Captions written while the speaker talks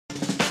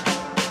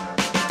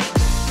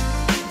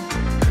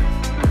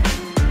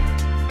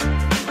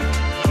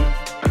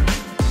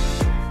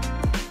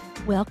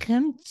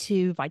Welcome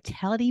to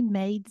Vitality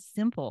Made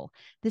Simple.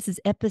 This is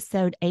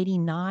episode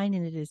 89,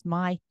 and it is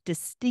my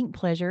distinct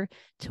pleasure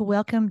to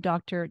welcome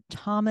Dr.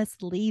 Thomas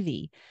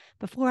Levy.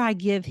 Before I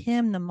give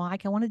him the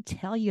mic, I want to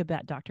tell you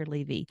about Dr.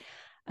 Levy.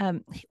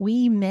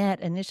 We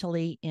met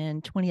initially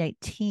in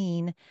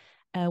 2018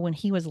 when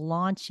he was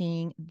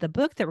launching the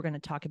book that we're going to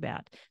talk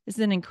about. This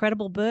is an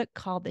incredible book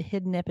called The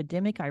Hidden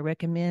Epidemic. I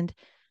recommend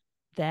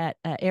that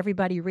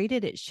everybody read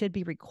it. It should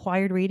be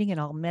required reading in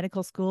all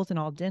medical schools and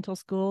all dental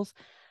schools.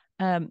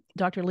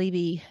 Dr.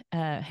 Levy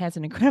has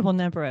an incredible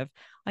number of,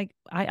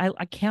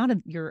 I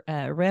counted your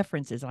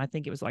references, and I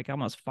think it was like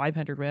almost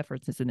 500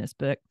 references in this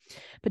book.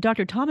 But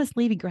Dr. Thomas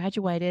Levy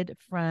graduated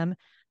from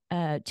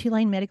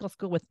Tulane Medical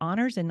School with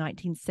honors in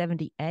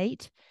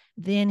 1978.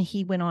 Then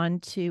he went on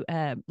to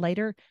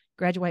later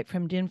graduate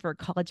from Denver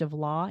College of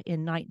Law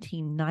in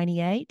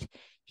 1998.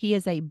 He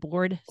is a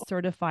board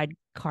certified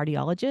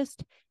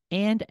cardiologist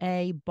and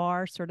a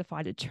bar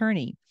certified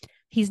attorney.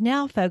 He's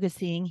now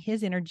focusing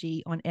his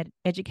energy on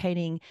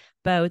educating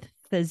both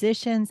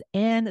physicians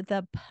and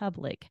the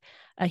public.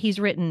 He's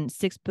written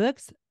 6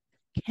 books,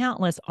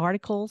 countless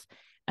articles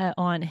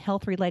on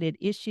health-related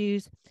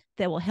issues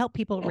that will help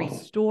people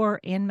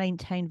restore and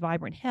maintain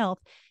vibrant health,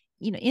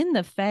 in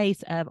the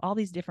face of all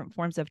these different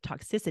forms of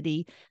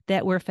toxicity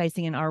that we're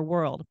facing in our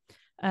world.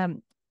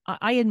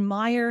 I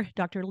admire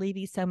Dr.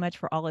 Levy so much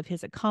for all of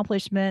his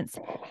accomplishments.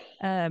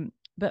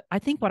 But I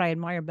think what I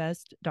admire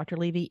most, Dr.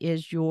 Levy,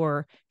 is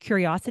your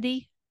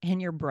curiosity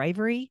and your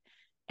bravery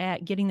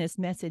at getting this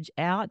message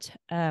out.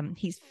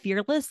 He's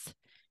fearless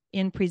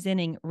in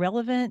presenting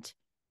relevant,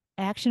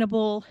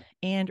 actionable,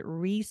 and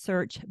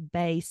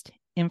research-based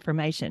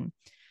information.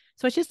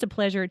 So it's just a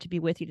pleasure to be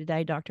with you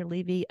today, Dr.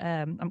 Levy.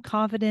 I'm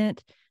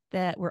confident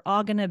that we're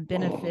all going to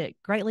benefit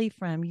greatly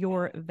from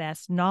your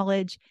vast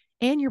knowledge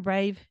and your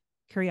brave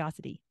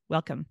curiosity.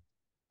 Welcome.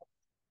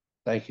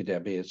 Thank you,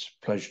 Debbie. It's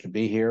a pleasure to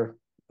be here.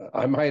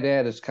 I might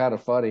add, it's kind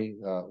of funny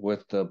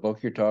with the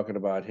book you're talking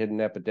about, Hidden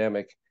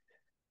Epidemic.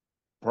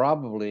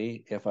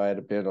 Probably, if I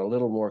had been a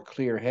little more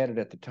clear-headed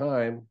at the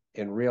time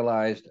and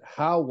realized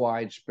how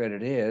widespread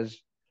it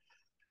is,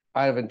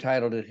 I'd have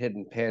entitled it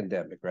Hidden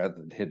Pandemic rather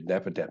than Hidden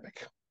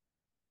Epidemic.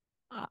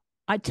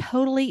 I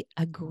totally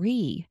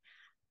agree.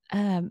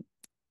 And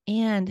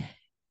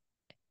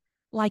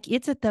like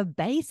it's at the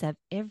base of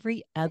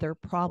every other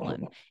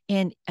problem.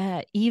 And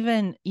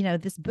even,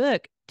 this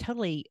book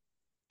totally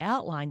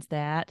outlines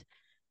that,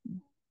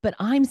 but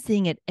I'm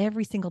seeing it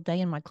every single day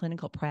in my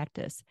clinical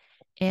practice.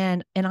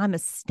 And I'm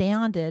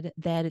astounded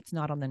that it's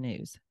not on the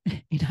news.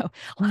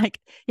 Like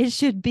this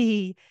should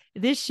be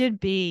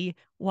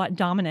what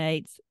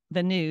dominates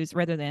the news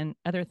rather than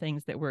other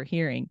things that we're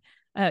hearing.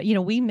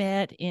 We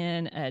met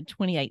in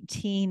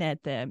 2018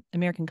 at the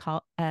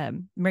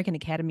American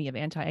Academy of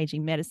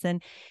Anti-Aging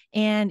Medicine,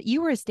 and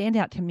you were a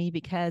standout to me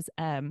because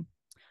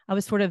I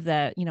was sort of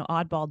the,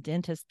 oddball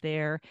dentist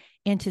there,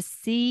 and to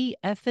see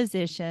a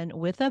physician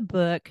with a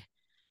book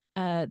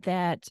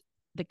that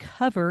the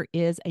cover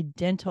is a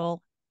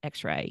dental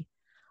x-ray.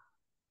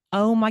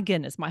 Oh my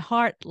goodness, my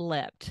heart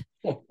leapt.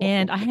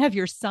 And I have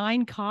your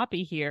signed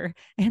copy here,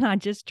 and I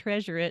just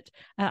treasure it.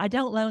 I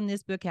don't loan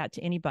this book out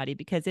to anybody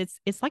because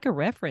it's like a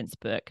reference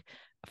book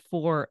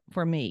for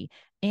me.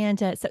 And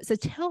so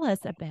tell us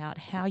about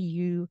how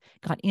you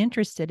got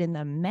interested in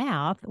the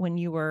mouth when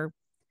you were,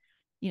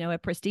 a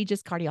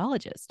prestigious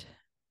cardiologist.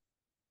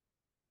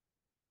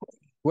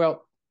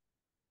 Well,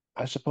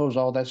 I suppose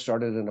all that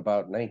started in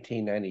about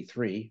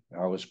 1993.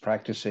 I was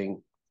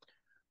practicing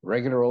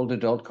regular old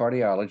adult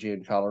cardiology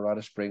in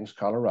Colorado Springs,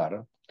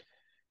 Colorado,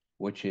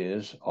 which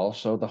is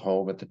also the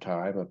home at the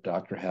time of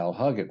Dr. Hal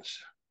Huggins,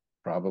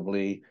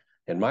 probably,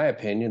 in my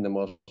opinion, the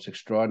most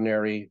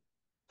extraordinary,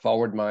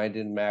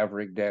 forward-minded,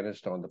 maverick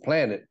dentist on the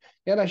planet.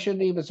 And I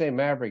shouldn't even say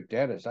maverick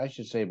dentist. I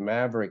should say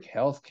maverick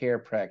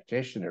healthcare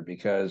practitioner,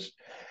 because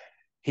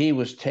he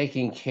was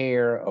taking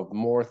care of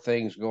more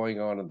things going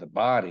on in the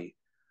body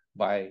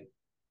by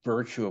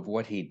virtue of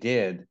what he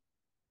did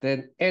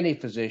than any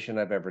physician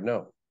I've ever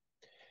known.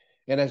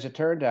 And as it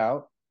turned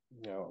out,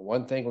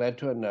 one thing led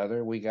to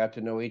another. We got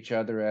to know each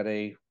other at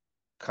a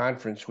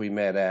conference we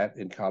met at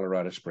in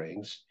Colorado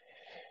Springs.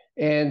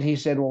 And he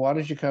said, well, why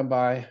don't you come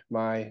by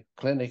my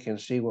clinic and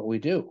see what we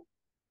do?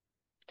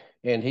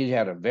 And he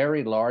had a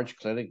very large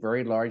clinic,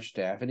 very large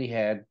staff, and he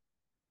had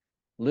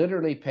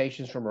literally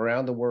patients from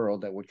around the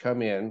world that would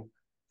come in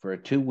for a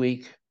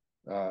 2-week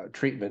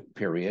treatment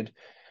period.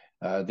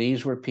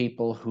 These were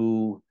people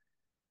who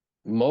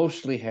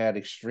mostly had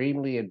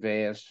extremely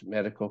advanced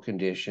medical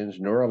conditions,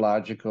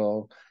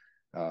 neurological,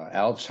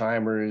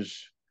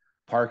 Alzheimer's,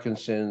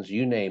 Parkinson's,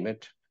 you name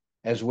it,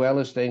 as well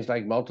as things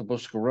like multiple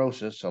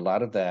sclerosis, a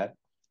lot of that,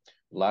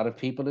 a lot of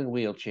people in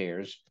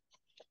wheelchairs.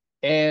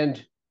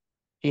 And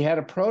he had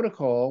a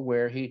protocol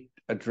where he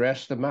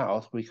addressed the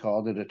mouth. We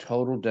called it a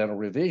total dental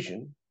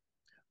revision,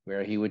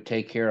 where he would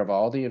take care of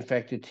all the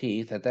infected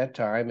teeth. At that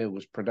time, it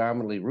was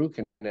predominantly root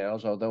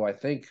canals, although I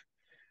think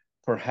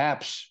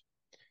perhaps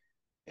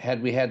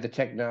had we had the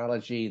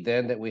technology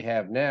then that we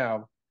have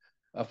now,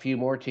 a few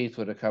more teeth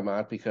would have come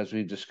out, because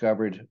we've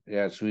discovered,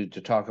 as we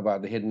to talk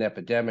about the hidden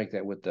epidemic,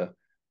 that with the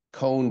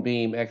cone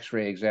beam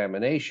X-ray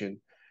examination,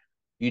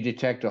 you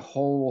detect a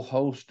whole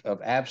host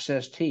of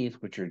abscess teeth,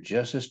 which are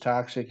just as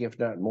toxic, if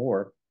not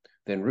more,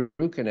 than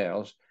root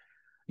canals,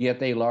 yet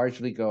they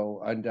largely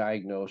go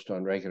undiagnosed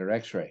on regular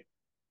X-ray.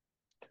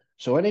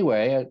 So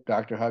anyway,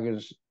 Dr.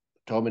 Huggins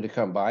told me to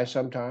come by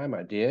sometime.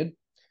 I did.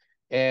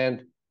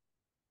 And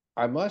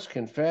I must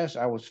confess,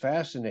 I was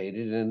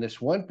fascinated. And in this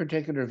one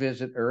particular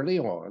visit early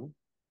on,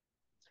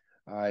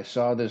 I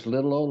saw this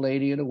little old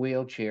lady in a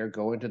wheelchair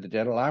go into the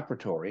dental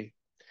operatory.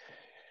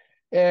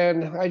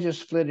 And I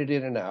just flitted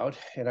in and out.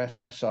 And I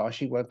saw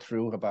she went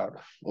through about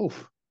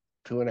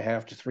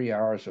 2.5 to 3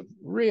 hours of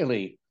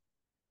really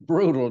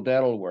brutal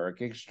dental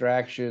work,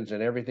 extractions,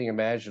 and everything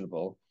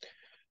imaginable.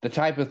 The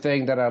type of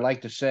thing that I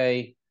like to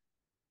say,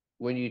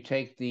 when you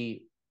take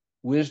the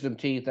wisdom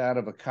teeth out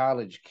of a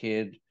college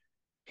kid,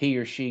 he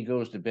or she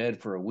goes to bed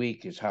for a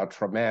week, is how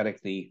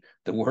traumatic the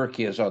work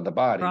is on the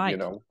body, Right.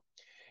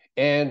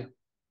 And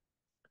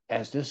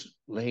as this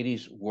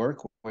lady's work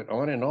went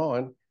on and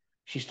on,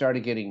 she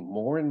started getting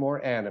more and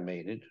more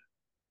animated,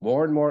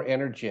 more and more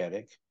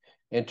energetic.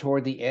 And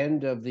toward the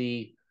end of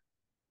the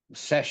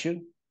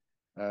session,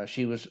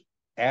 she was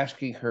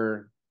asking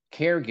her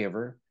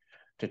caregiver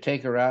to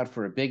take her out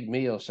for a big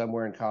meal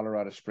somewhere in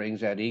Colorado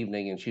Springs that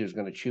evening, and she was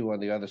going to chew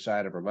on the other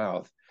side of her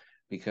mouth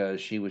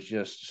because she was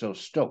just so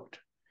stoked.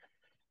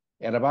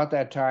 And about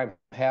that time,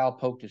 Hal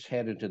poked his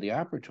head into the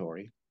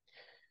operatory,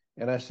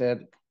 and I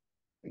said,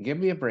 "Give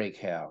me a break,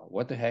 Hal.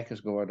 What the heck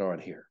is going on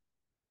here?"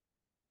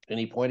 And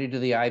he pointed to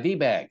the IV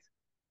bag.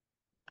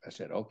 I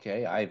said,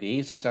 "Okay,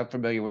 IVs. I'm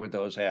familiar with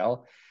those,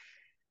 Hal.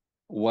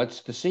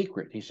 What's the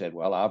secret?" He said,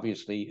 "Well,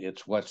 obviously,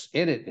 it's what's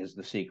in it is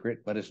the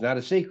secret, but it's not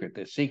a secret.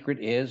 The secret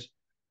is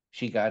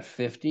she got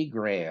 50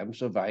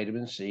 grams of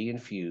vitamin C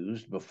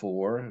infused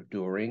before,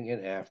 during,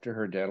 and after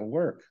her dental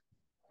work."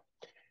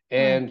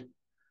 And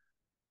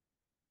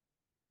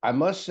I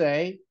must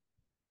say,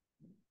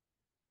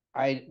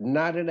 I'm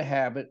not in a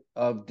habit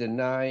of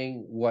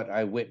denying what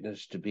I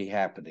witnessed to be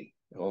happening,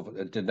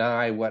 or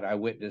deny what I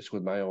witnessed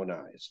with my own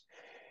eyes.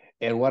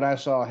 And what I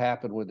saw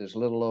happen with this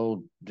little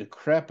old,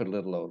 decrepit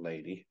little old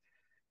lady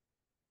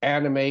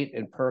animate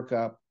and perk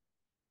up,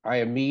 I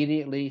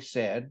immediately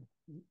said,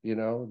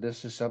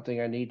 this is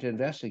something I need to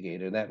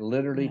investigate. And that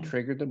literally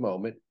triggered the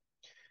moment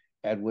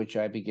at which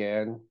I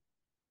began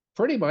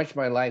pretty much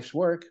my life's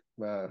work,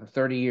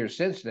 30 years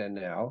since then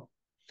now,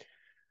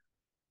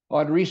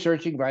 on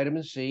researching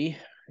vitamin C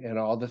and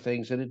all the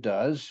things that it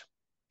does.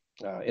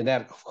 And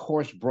that, of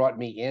course, brought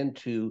me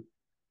into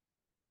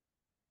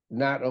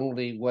not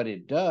only what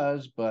it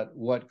does, but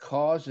what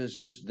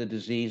causes the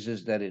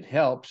diseases that it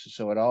helps.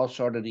 So it all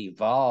started to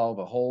evolve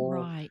a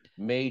whole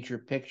major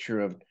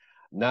picture of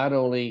not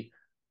only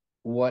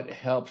what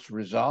helps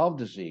resolve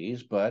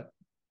disease, but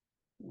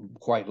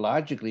quite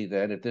logically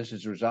then, if this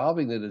is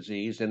resolving the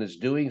disease, then it's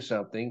doing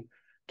something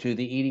to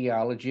the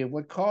etiology of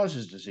what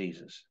causes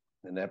diseases.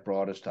 And that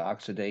brought us to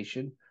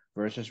oxidation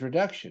versus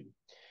reduction.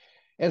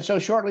 And so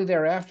shortly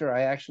thereafter,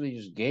 I actually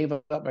just gave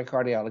up my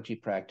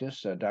cardiology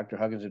practice. Dr.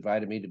 Huggins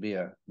invited me to be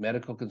a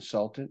medical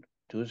consultant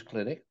to his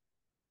clinic,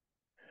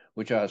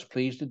 which I was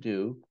pleased to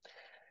do.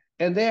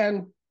 And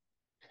then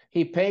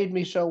he paid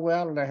me so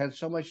well, and I had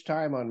so much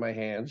time on my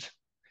hands.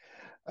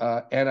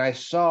 And I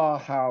saw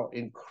how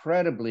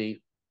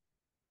incredibly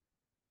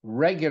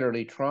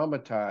regularly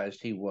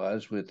traumatized he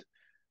was with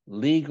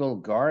legal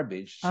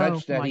garbage,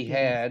 such that he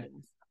had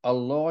a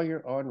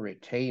lawyer on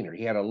retainer.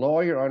 He had a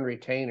lawyer on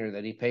retainer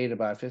that he paid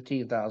about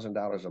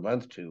 $15,000 a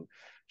month to,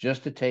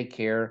 just to take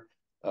care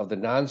of the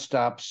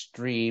nonstop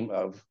stream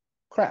of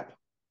crap.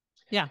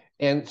 Yeah.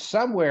 And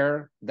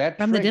somewhere that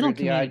from triggered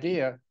the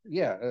idea,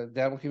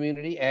 dental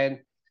community. And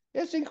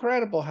it's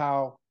incredible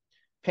how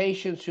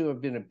patients who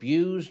have been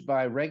abused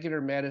by regular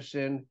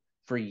medicine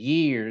for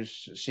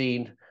years,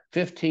 seen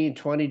 15,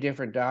 20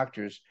 different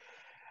doctors,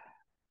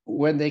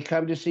 when they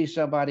come to see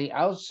somebody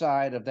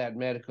outside of that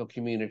medical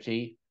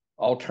community,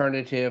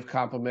 alternative,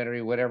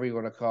 complementary, whatever you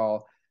want to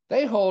call,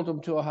 they hold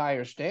them to a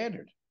higher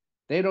standard.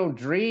 They don't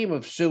dream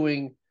of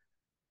suing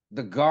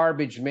the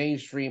garbage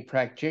mainstream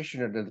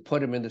practitioner to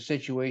put them in the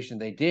situation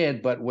they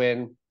did. But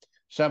when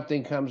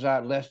something comes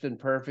out less than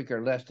perfect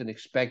or less than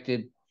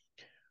expected,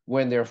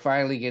 when they're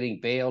finally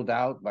getting bailed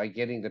out by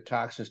getting the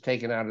toxins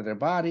taken out of their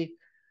body,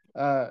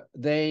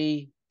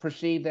 they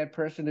perceive that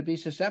person to be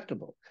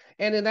susceptible.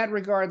 And in that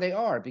regard, they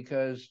are,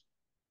 because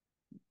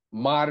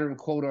modern,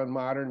 quote on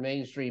modern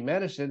mainstream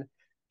medicine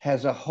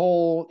has a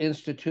whole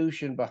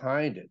institution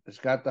behind it. It's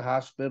got the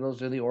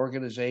hospitals and the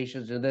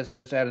organizations and this,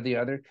 that, or the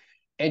other.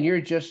 And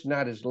you're just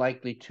not as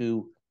likely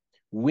to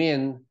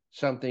win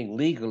something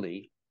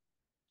legally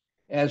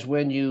as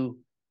when you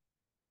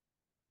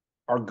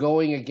are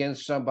going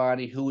against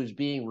somebody who is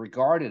being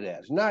regarded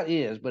as, not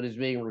is, but is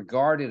being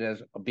regarded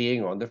as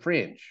being on the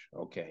fringe.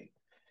 Okay.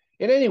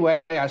 And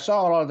anyway, I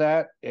saw all of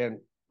that, and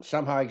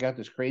somehow I got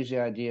this crazy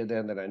idea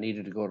then that I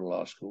needed to go to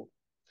law school.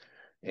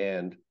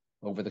 And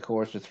over the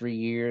course of 3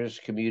 years,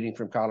 commuting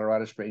from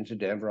Colorado Springs to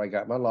Denver. I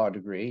got my law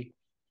degree.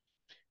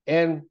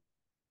 And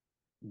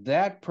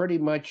that pretty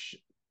much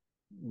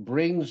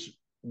brings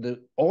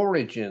the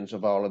origins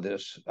of all of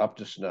this up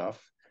to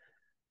snuff.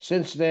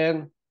 Since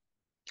then,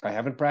 I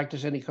haven't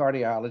practiced any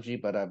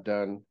cardiology, but I've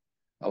done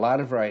a lot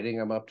of writing.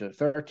 I'm up to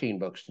 13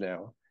 books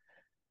now.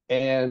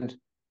 And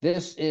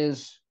this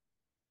is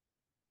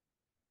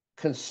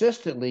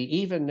consistently,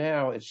 even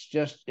now, it's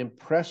just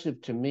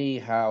impressive to me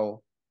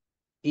how,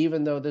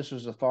 even though this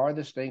was the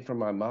farthest thing from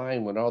my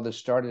mind when all this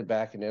started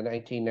back in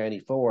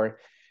 1994,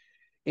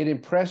 it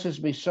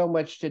impresses me so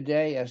much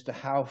today as to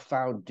how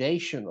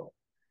foundational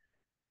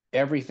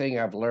everything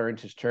I've learned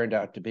has turned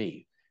out to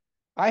be.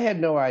 I had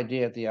no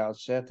idea at the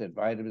outset that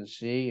vitamin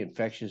C,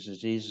 infectious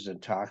diseases,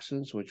 and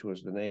toxins, which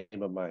was the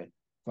name of my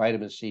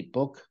vitamin C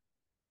book,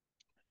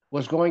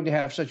 was going to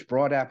have such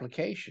broad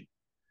application.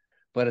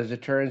 But as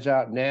it turns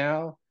out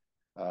now,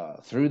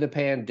 through the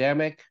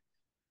pandemic,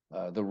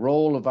 the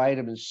role of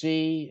vitamin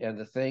C and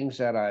the things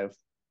that I've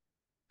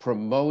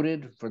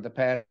promoted for the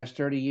past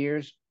 30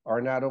 years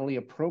are not only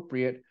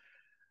appropriate,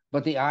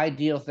 but the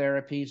ideal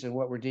therapies and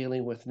what we're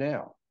dealing with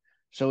now.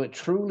 So it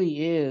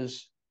truly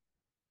is,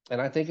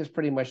 and I think it's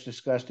pretty much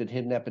discussed in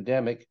Hidden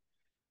Epidemic,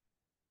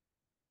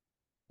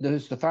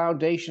 there's the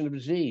foundation of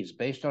disease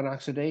based on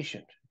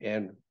oxidation.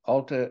 And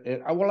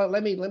well,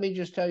 let me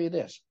just tell you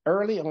this.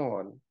 Early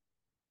on,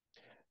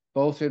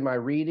 both in my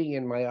reading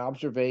and my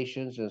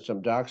observations and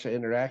some docs I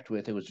interact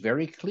with, it was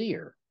very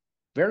clear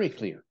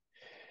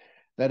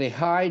that a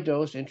high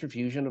dose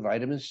infusion of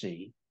vitamin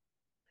C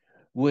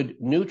would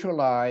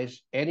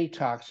neutralize any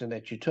toxin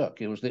that you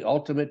took. It was the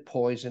ultimate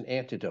poison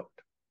antidote.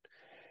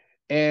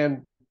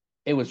 And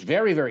it was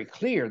very, very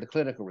clear, the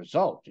clinical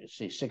result. You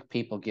see sick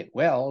people get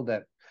well,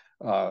 that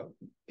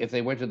if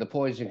they went to the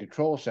poison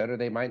control center,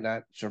 they might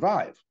not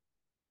survive.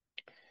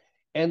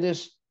 And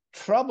this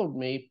troubled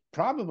me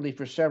probably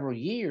for several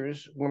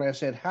years when I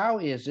said, how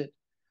is it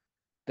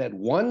that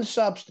one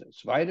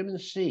substance, vitamin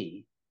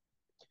C,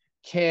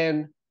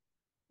 can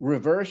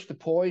reverse the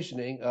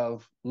poisoning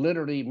of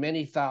literally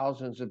many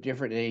thousands of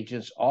different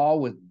agents, all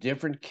with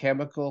different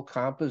chemical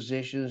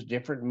compositions,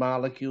 different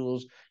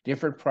molecules,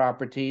 different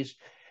properties?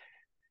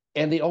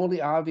 And the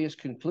only obvious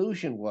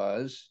conclusion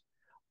was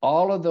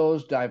all of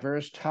those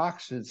diverse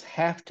toxins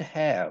have to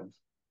have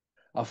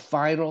a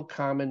final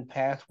common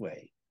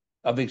pathway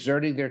of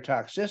exerting their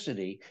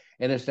toxicity,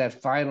 and it's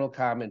that final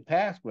common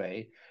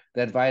pathway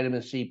that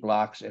vitamin C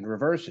blocks and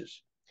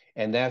reverses.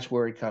 And that's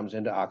where it comes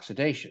into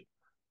oxidation.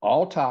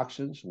 All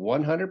toxins,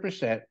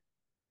 100%,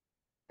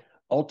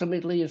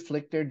 ultimately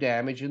inflict their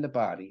damage in the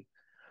body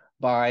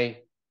by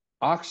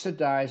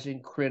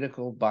oxidizing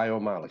critical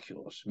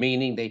biomolecules,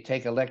 meaning they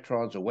take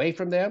electrons away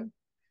from them,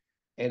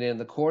 and in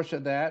the course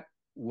of that,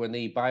 when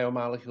the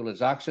biomolecule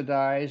is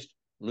oxidized,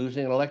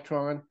 losing an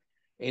electron,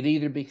 it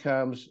either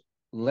becomes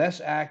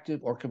less active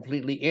or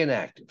completely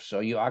inactive.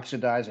 So you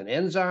oxidize an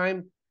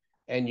enzyme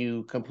and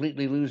you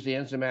completely lose the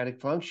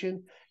enzymatic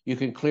function. You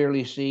can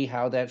clearly see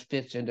how that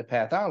fits into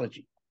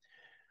pathology.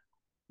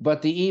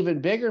 But the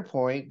even bigger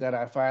point that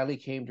I finally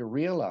came to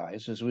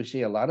realize is we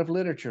see a lot of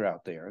literature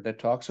out there that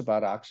talks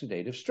about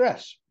oxidative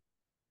stress.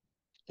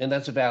 And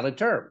that's a valid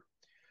term.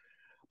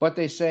 But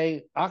they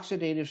say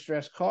oxidative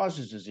stress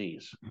causes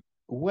disease.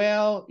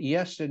 Well,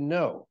 yes and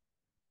no.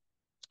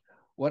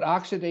 What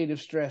oxidative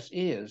stress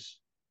is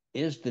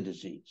the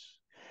disease.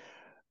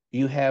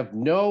 You have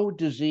no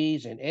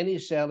disease in any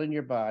cell in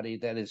your body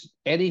that is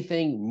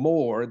anything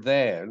more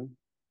than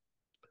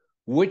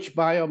which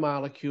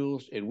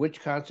biomolecules in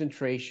which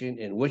concentration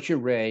in which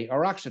array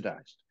are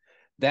oxidized.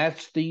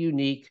 That's the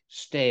unique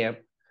stamp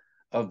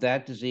of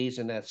that disease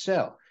in that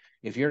cell.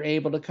 If you're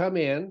able to come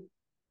in,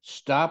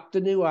 stop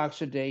the new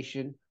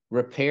oxidation,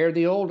 repair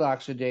the old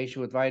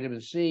oxidation with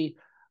vitamin C,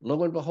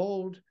 lo and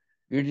behold,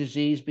 your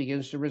disease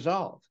begins to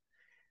resolve.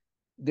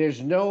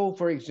 There's no,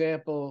 for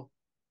example,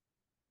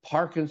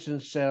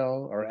 Parkinson's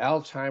cell or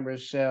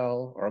Alzheimer's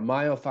cell or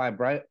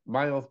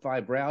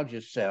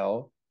myofibrosis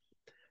cell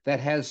that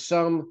has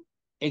some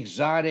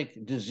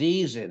exotic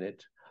disease in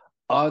it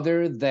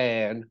other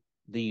than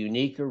the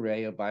unique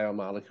array of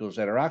biomolecules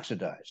that are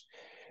oxidized.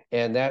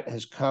 And that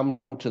has come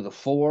to the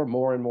fore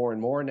more and more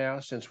and more now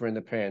since we're in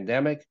the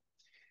pandemic.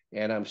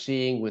 And I'm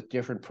seeing with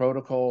different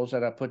protocols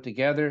that I put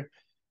together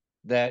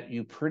that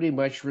you pretty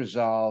much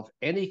resolve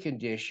any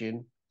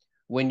condition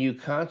when you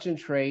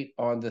concentrate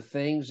on the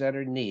things that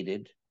are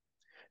needed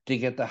to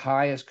get the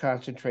highest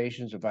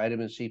concentrations of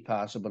vitamin C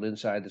possible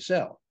inside the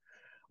cell.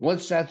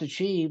 Once that's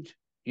achieved,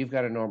 you've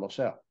got a normal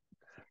cell.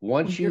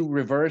 Once you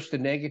reverse the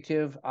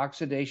negative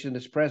oxidation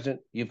that's present,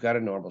 you've got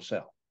a normal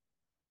cell.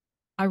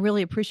 I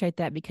really appreciate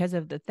that because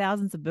of the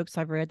thousands of books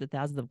I've read, the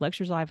thousands of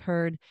lectures I've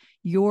heard.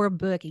 Your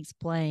book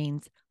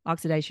explains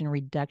oxidation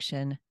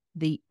reduction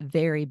the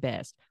very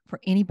best. For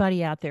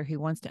anybody out there who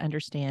wants to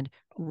understand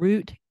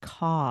root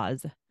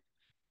cause,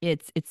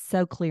 it's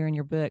so clear in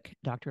your book,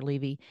 Dr.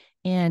 Levy.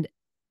 And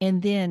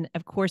then,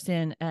 of course,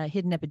 in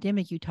Hidden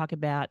Epidemic, you talk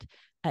about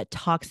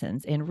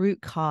toxins and root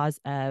cause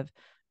of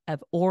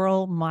of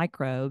oral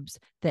microbes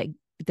that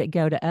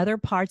go to other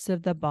parts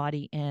of the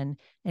body and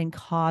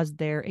cause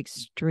their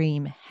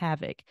extreme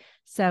havoc.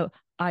 So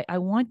I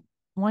want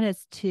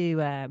us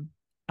to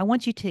I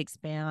want you to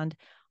expound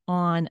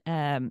on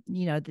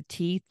the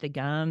teeth, the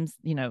gums,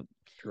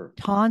 Sure.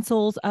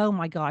 tonsils. Oh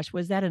my gosh,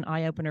 was that an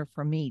eye opener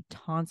for me?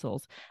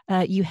 Tonsils.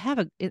 You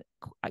have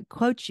I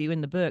quote you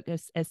in the book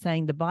as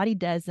saying the body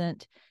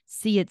doesn't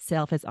see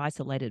itself as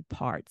isolated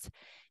parts,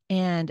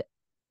 and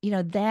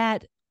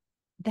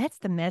that's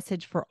the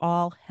message for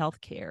all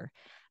healthcare,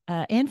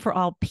 and for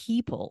all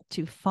people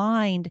to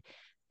find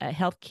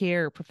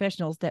healthcare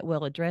professionals that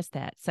will address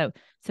that. So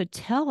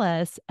tell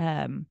us,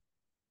 I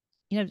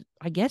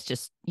guess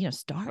just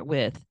start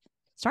with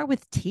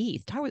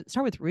teeth,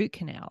 start with root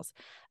canals.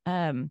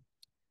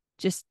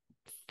 Just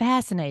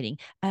fascinating.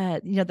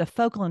 The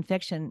focal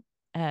infection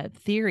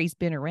theory's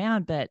been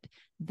around, but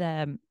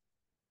the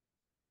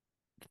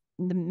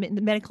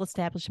the medical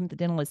establishment, the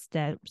dental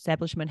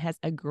establishment has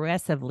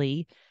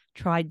aggressively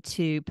tried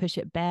to push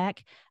it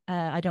back.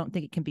 I don't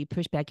think it can be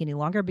pushed back any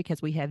longer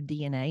because we have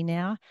DNA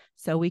now,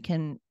 so we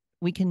can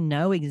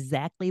know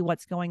exactly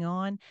what's going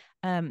on.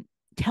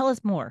 Tell us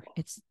more.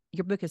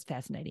 Your book is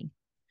fascinating.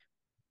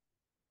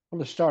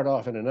 Well, to start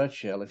off in a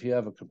nutshell, if you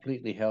have a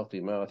completely healthy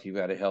mouth, you've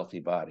got a healthy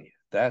body.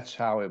 That's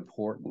how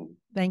important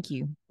Thank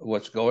you.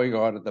 what's going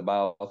on at the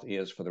mouth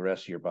is for the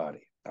rest of your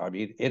body. I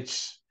mean,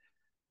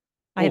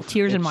 I have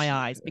tears in my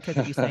eyes because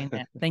of you saying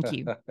that. Thank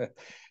you.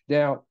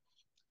 Now,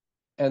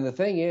 and the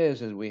thing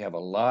is we have a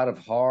lot of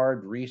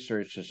hard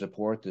research to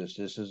support this.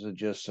 This isn't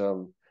just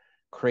some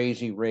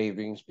crazy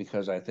ravings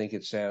because I think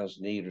it sounds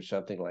neat or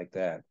something like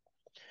that.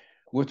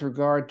 With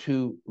regard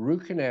to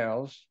root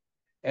canals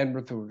and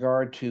with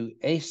regard to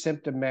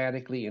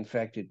asymptomatically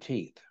infected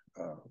teeth,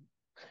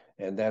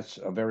 and that's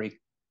a very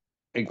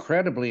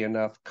incredibly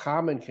enough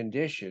common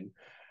condition.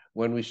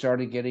 When we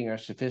started getting our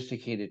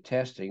sophisticated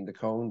testing, the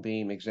cone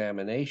beam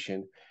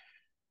examination,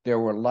 there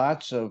were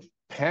lots of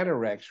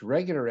Panorex,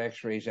 regular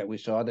x-rays that we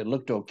saw that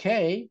looked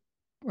okay.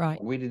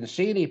 Right. We didn't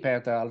see any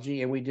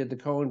pathology, and we did the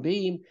cone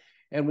beam,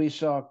 and we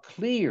saw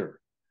clear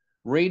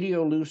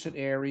radiolucent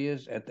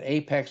areas at the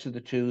apex of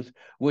the tooth,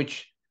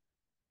 which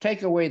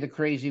take away the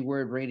crazy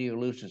word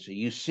radiolucency.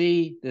 You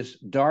see this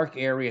dark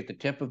area at the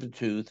tip of the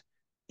tooth,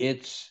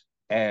 it's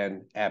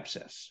an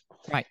abscess.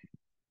 Right.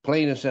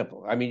 Plain and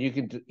simple. I mean,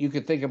 you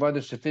can think of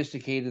other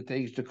sophisticated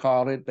things to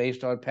call it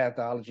based on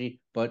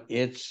pathology, but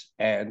it's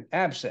an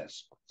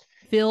abscess.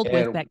 Filled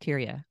with And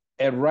bacteria.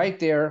 and right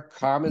there,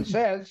 common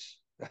sense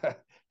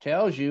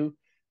tells you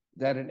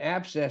that an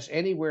abscess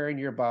anywhere in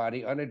your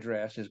body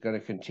unaddressed is going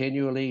to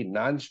continually,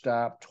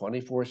 nonstop,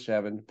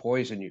 24/7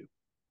 poison you.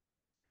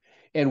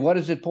 And what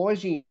is it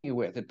poisoning you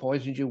with? It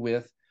poisons you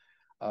with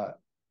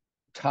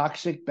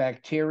toxic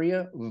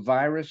bacteria,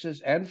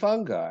 viruses, and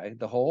fungi,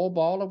 the whole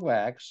ball of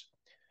wax,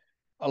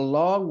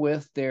 along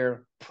with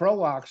their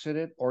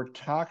pro-oxidant or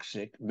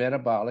toxic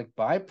metabolic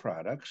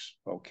byproducts,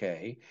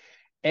 okay?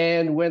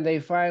 And when they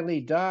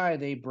finally die,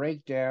 they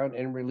break down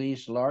and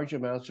release large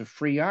amounts of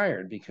free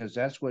iron because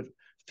that's what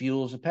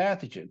fuels a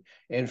pathogen.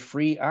 And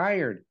free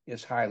iron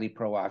is highly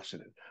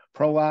pro-oxidant.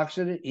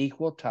 Pro-oxidant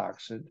equal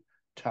toxin,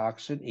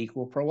 toxin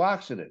equal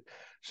pro-oxidant.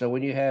 So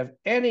when you have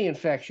any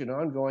infection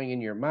ongoing in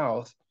your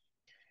mouth,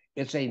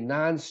 it's a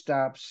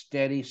nonstop,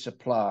 steady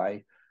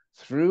supply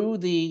through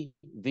the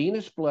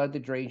venous blood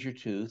that drains your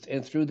tooth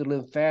and through the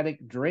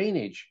lymphatic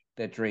drainage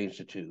that drains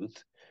the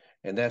tooth.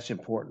 And that's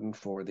important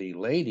for the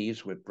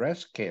ladies with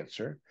breast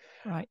cancer.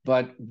 Right.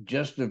 But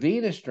just the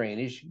venous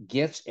drainage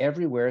gets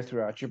everywhere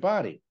throughout your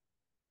body.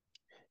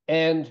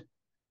 And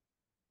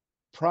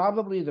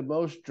probably the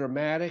most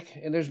dramatic,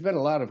 and there's been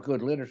a lot of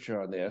good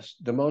literature on this,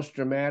 the most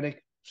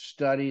dramatic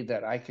study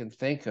that I can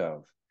think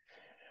of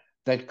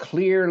that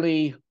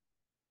clearly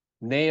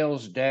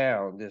nails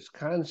down this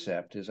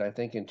concept is, I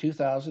think, in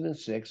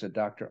 2006, a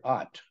Dr.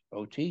 Ott,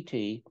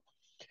 O-T-T,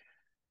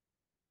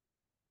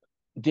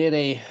 did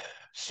a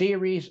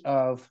series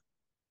of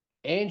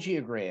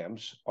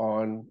angiograms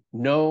on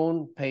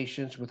known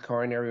patients with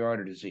coronary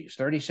artery disease,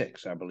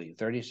 36, I believe,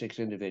 36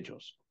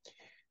 individuals.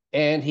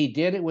 And he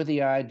did it with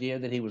the idea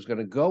that he was going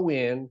to go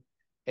in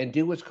and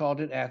do what's called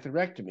an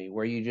atherectomy,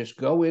 where you just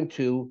go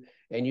into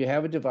and you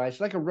have a device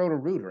like a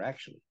roto-rooter,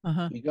 actually.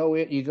 Uh-huh.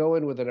 You go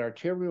in with an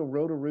arterial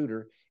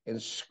roto-rooter and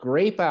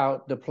scrape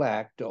out the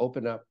plaque to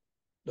open up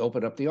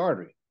the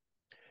artery.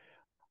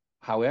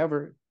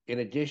 However, in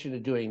addition to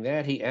doing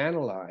that, he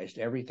analyzed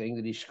everything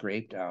that he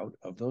scraped out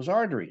of those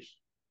arteries.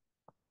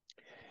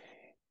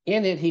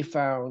 In it, he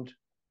found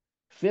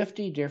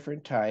 50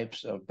 different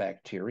types of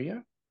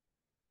bacteria,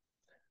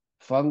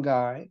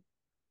 fungi,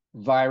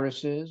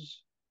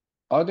 viruses,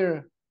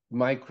 other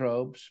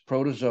microbes,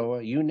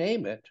 protozoa, you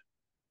name it.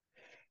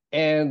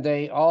 And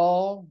they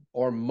all,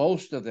 or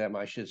most of them,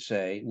 I should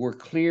say, were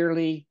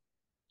clearly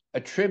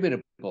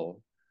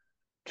attributable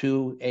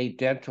to a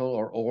dental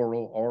or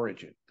oral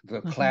origin,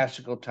 the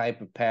classical type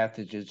of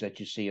pathogens that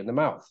you see in the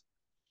mouth.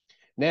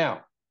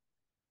 Now,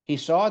 he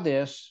saw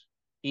this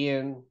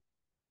in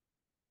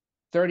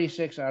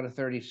 36 out of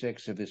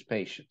 36 of his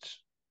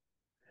patients.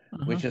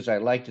 which, as I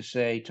like to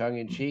say, tongue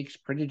in cheek,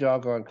 pretty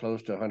doggone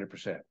close to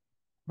 100%.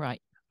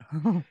 Right.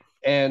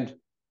 And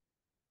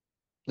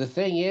the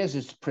thing is,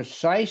 it's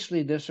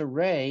precisely this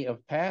array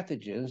of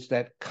pathogens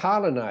that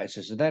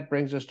colonizes. And that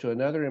brings us to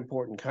another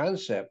important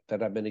concept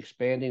that I've been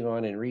expanding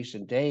on in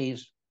recent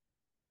days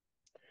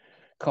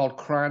called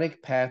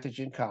chronic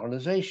pathogen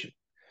colonization.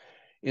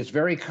 It's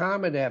very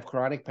common to have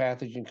chronic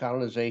pathogen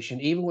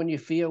colonization, even when you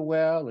feel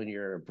well and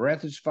your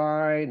breath is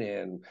fine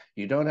and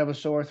you don't have a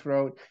sore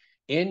throat,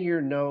 in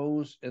your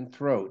nose and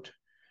throat.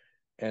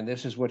 And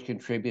this is what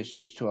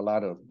contributes to a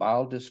lot of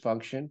bowel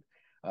dysfunction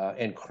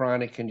and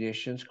chronic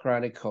conditions,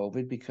 chronic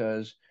COVID,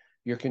 because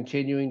you're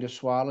continuing to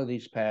swallow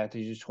these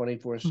pathogens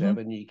 24/7,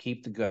 and you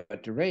keep the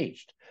gut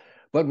deranged.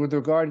 But with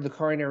regard to the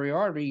coronary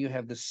artery, you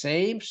have the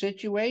same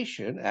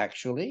situation,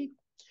 actually,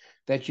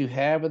 that you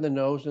have in the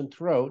nose and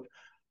throat,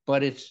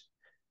 but it's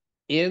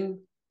in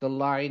the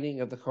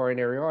lining of the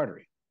coronary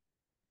artery.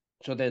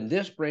 So then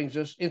this brings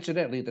us,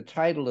 incidentally, the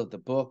title of the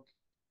book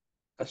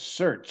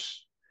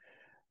asserts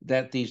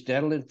that these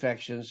dental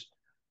infections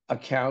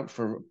account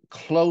for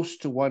close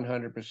to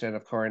 100%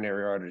 of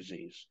coronary artery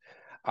disease.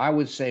 I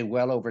would say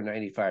well over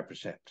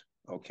 95%.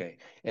 Okay.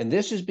 And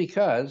this is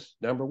because,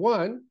 number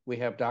one, we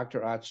have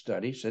Dr. Ott's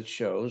studies that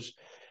shows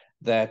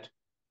that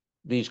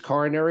these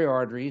coronary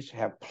arteries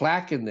have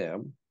plaque in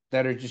them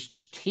that are just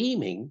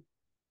teeming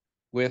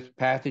with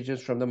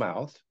pathogens from the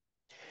mouth.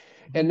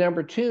 And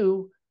number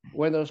two,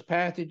 when those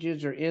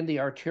pathogens are in the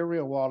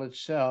arterial wall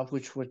itself,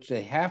 which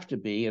they have to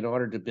be in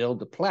order to build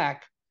the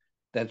plaque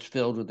that's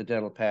filled with the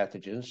dental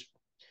pathogens,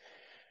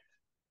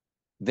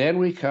 then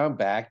we come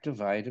back to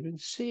vitamin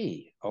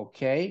C,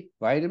 okay?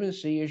 Vitamin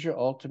C is your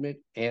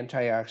ultimate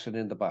antioxidant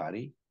in the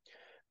body.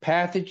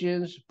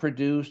 Pathogens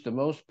produce the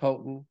most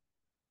potent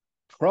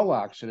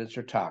pro-oxidants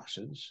or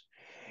toxins.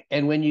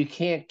 And when you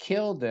can't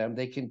kill them,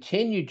 they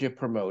continue to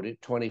promote it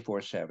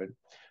 24/7.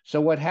 So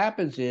what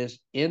happens is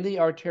in the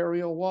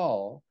arterial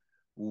wall,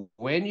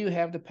 when you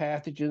have the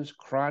pathogens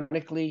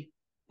chronically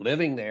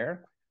living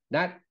there,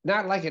 not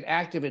like an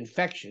active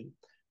infection,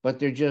 but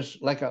they're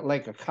just like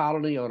a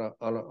colony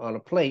on a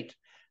plate.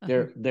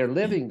 They're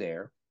living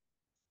there,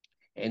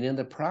 and in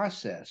the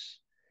process,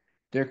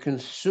 they're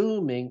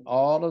consuming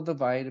all of the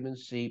vitamin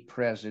C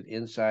present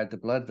inside the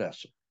blood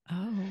vessel.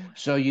 Oh.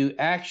 So you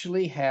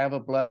actually have a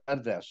blood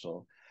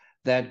vessel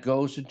that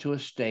goes into a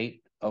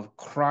state of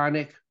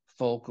chronic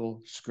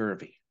focal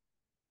scurvy.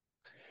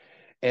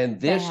 And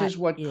this is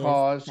what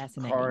caused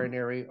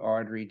coronary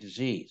artery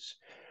disease.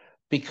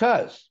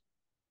 Because,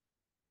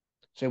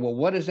 say, well,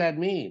 what does that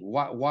mean?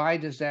 Why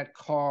does that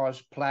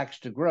cause plaques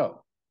to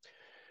grow?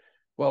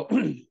 Well,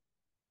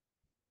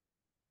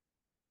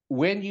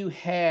 when you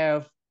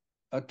have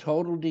a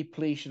total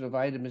depletion of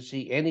vitamin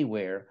C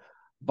anywhere,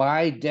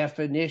 by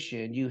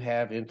definition, you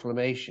have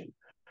inflammation.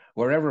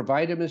 Wherever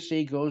vitamin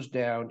C goes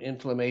down,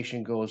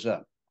 inflammation goes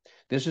up.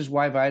 This is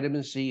why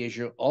vitamin C is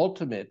your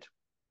ultimate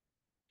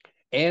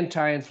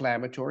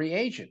anti-inflammatory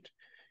agent.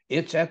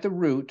 It's at the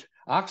root.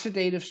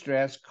 Oxidative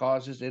stress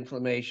causes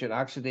inflammation.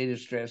 Oxidative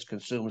stress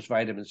consumes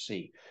vitamin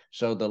C.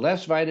 So the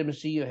less vitamin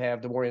C you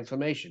have, the more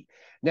inflammation.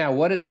 Now,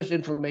 what does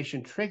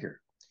inflammation trigger?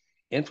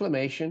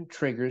 Inflammation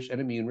triggers an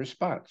immune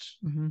response.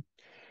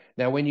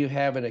 Now, when you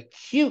have an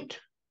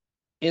acute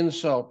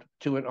insult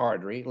to an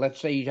artery, let's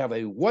say you have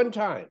a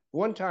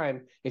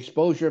one-time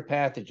exposure of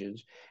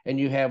pathogens, and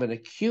you have an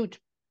acute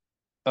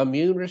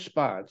immune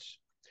response,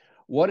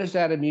 what does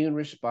that immune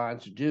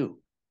response do?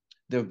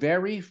 The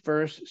very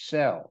first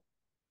cell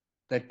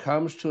that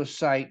comes to a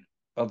site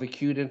of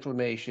acute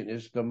inflammation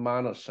is the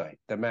monocyte,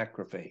 the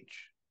macrophage.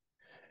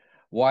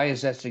 Why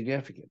is that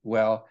significant?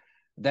 Well,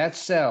 that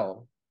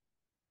cell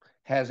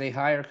has a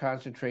higher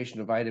concentration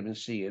of vitamin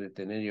C in it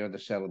than any other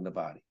cell in the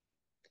body.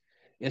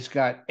 It's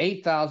got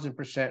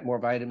 8,000% more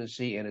vitamin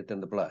C in it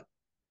than the blood.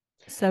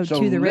 So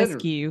to the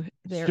rescue.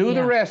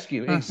 The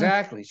rescue,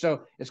 exactly.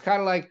 So it's kind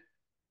of like,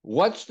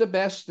 what's the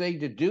best thing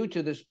to do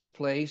to this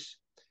place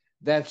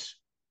that's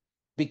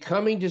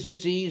becoming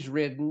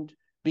disease-ridden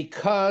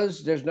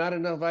because there's not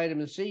enough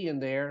vitamin C in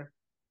there?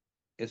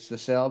 It's the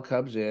cell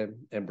comes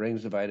in and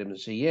brings the vitamin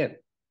C in.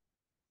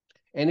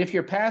 And if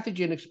your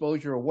pathogen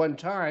exposure at one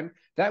time,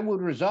 that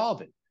would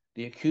resolve it.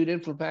 The acute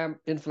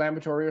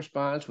inflammatory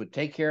response would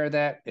take care of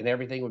that and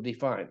everything would be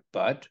fine.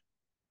 But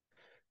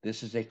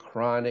this is a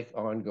chronic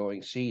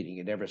ongoing seeding.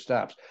 It never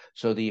stops.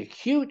 So the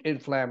acute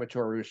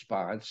inflammatory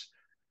response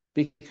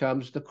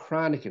becomes the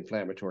chronic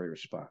inflammatory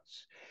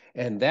response.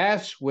 And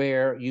that's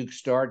where you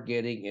start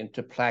getting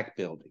into plaque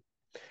building.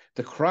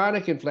 The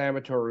chronic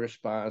inflammatory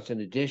response,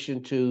 in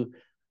addition to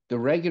the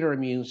regular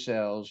immune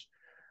cells,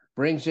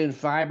 brings in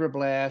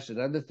fibroblasts and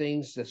other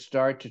things that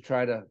start to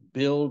try to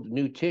build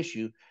new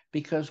tissue.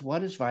 Because what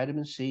does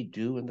vitamin C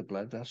do in the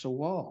blood vessel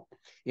wall?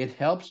 It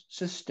helps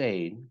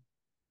sustain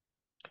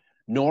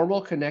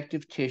normal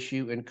connective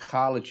tissue and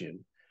collagen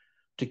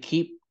to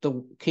keep the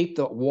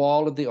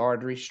wall of the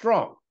artery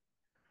strong.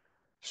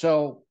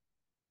 So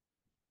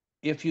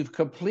if you've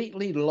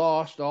completely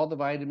lost all the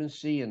vitamin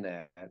C in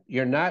that,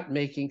 you're not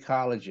making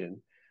collagen,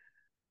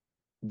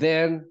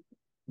 then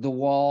the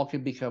wall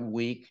can become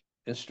weak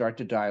and start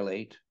to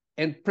dilate,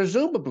 and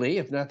presumably,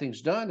 if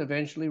nothing's done,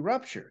 eventually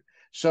rupture.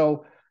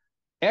 So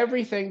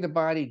everything the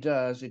body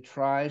does, it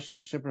tries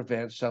to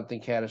prevent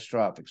something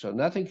catastrophic. So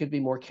nothing could be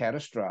more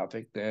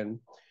catastrophic than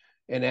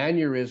an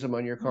aneurysm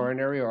on your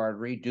coronary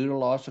artery due to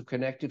loss of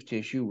connective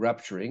tissue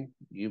rupturing.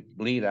 You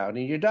bleed out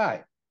and you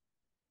die.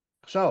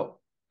 So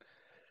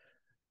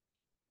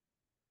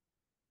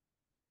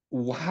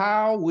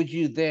how would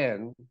you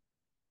then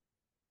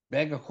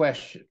beg a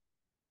question?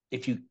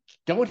 If you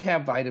don't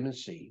have vitamin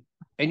C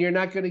and you're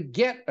not going to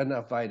get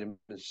enough vitamin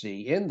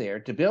C in there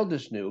to build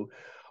this new,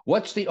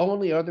 what's the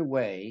only other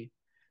way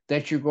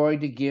that you're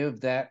going to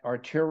give that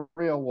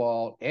arterial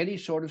wall any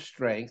sort of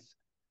strength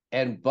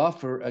and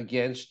buffer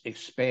against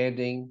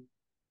expanding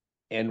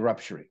and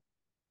rupturing?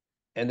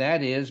 And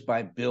that is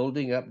by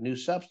building up new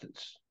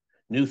substance,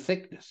 new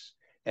thickness.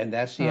 And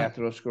that's the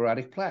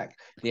atherosclerotic plaque.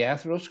 The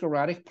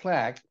atherosclerotic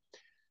plaque,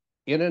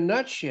 in a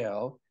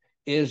nutshell,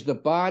 is the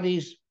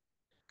body's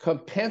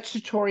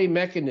compensatory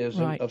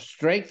mechanism of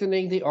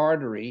strengthening the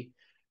artery,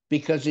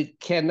 because it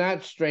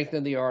cannot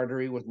strengthen the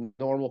artery with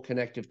normal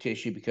connective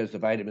tissue because the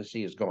vitamin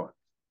C is gone.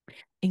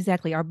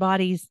 Exactly. Our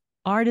bodies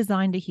are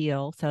designed to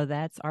heal. So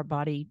that's our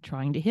body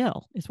trying to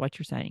heal, is what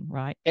you're saying,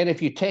 right? And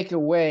if you take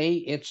away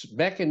its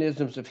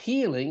mechanisms of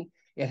healing,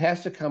 it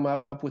has to come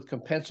up with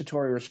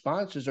compensatory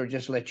responses or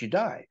just let you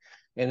die.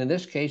 And in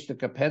this case, the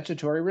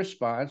compensatory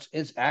response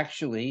is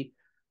actually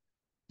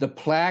the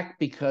plaque,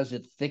 because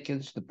it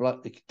thickens the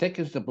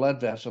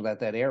blood vessel at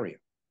that area.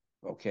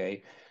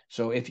 Okay.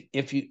 So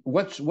if you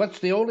what's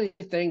the only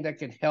thing that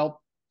can help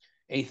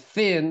a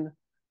thin,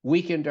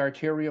 weakened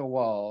arterial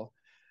wall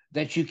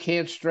that you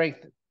can't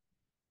strengthen?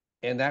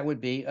 And that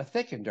would be a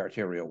thickened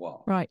arterial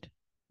wall. Right.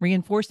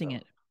 Reinforcing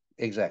it.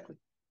 Exactly.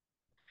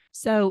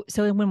 So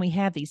when we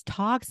have these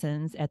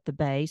toxins at the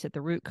base, at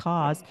the root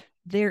cause,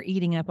 they're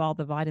eating up all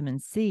the vitamin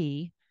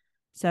C.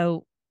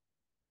 So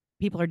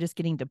people are just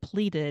getting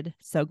depleted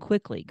so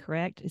quickly,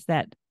 correct? Is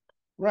that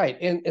right?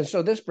 And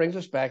so this brings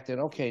us back then,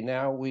 okay,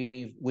 now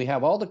we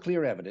have all the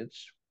clear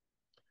evidence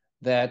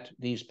that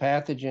these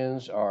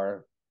pathogens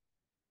are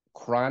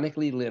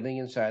chronically living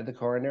inside the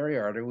coronary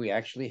artery. We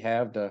actually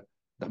have the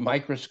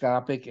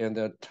microscopic and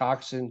the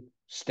toxin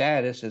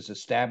status as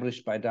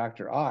established by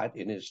Dr. Ott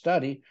in his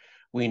study.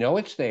 We know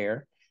it's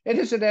there. And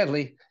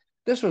incidentally,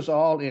 this was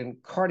all in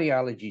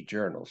cardiology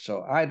journals.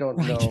 So I don't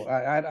know.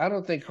 I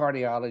don't think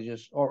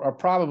cardiologists or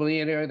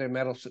probably any other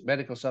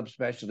medical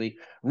subspecialty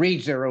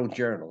reads their own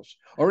journals.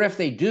 Or if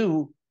they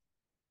do,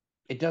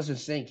 it doesn't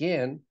sink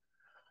in,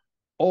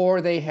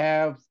 or they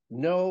have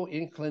no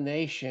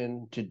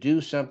inclination to do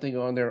something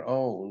on their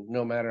own,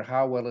 no matter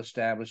how well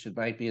established it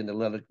might be in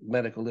the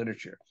medical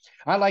literature.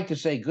 I like to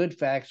say good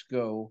facts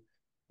go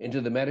into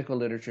the medical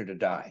literature to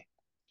die.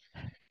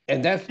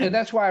 And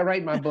that's why I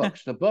write my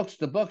books. The books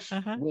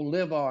will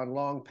live on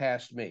long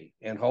past me,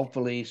 and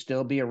hopefully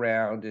still be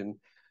around, and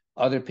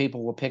other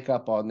people will pick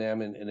up on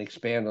them and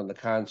expand on the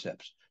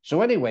concepts.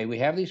 So anyway, we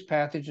have these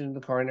pathogens in the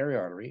coronary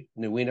artery.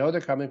 We know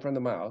they're coming from the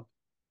mouth.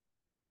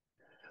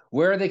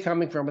 Where are they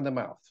coming from in the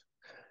mouth?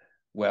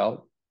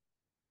 Well,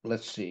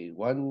 let's see.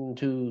 1,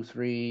 2,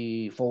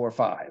 3, 4,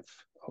 5.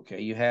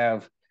 Okay, you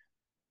have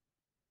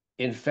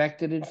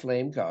infected,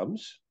 inflamed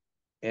gums.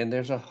 And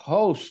there's a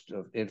host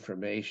of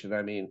information.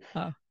 I mean,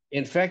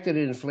 infected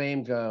and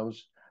inflamed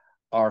gums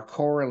are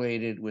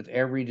correlated with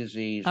every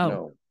disease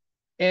known.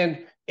 And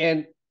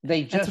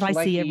they just like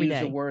to use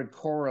the word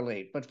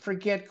correlate, but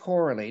forget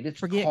correlate. It's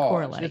cause.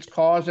 Correlate. It's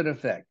cause and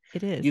effect.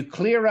 It is. You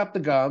clear up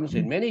the gums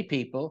in many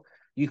people,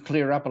 you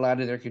clear up a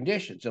lot of their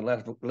conditions,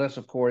 unless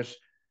of course,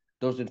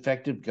 those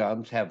infected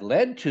gums have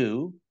led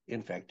to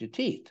infected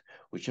teeth,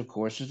 which of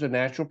course is a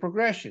natural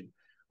progression.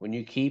 When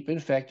you keep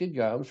infected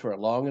gums for a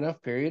long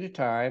enough period of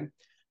time,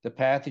 the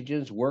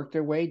pathogens work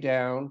their way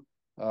down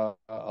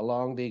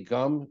along the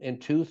gum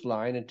and tooth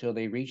line until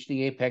they reach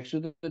the apex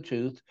of the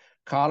tooth,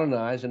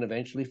 colonize, and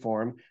eventually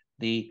form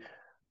the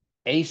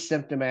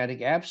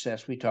asymptomatic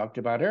abscess we talked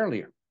about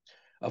earlier.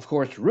 Of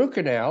course, root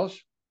canals,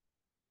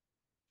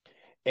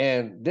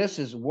 and this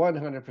is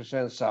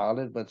 100%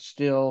 solid, but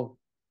still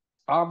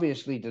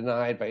obviously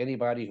denied by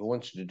anybody who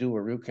wants to do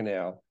a root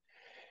canal,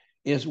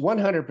 is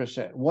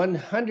 100%.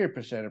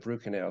 100% of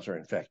root canals are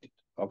infected.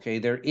 Okay,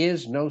 there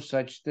is no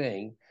such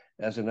thing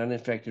as an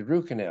uninfected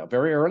root canal.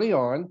 Very early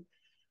on,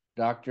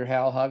 Dr.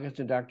 Hal Huggins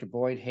and Dr.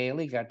 Boyd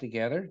Haley got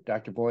together.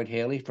 Dr. Boyd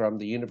Haley from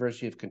the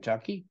University of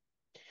Kentucky,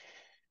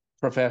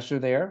 professor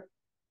there,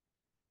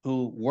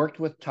 who worked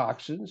with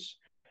toxins.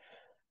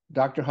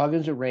 Dr.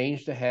 Huggins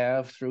arranged to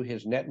have, through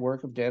his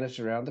network of dentists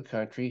around the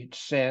country,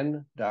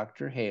 send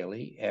Dr.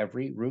 Haley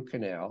every root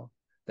canal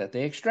that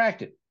they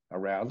extracted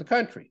around the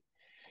country.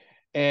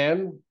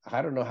 And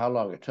I don't know how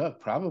long it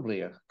took,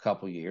 probably a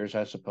couple years,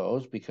 I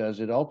suppose, because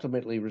it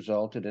ultimately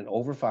resulted in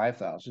over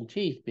 5,000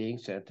 teeth being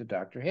sent to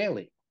Dr.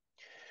 Haley.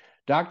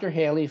 Dr.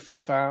 Haley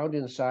found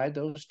inside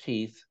those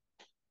teeth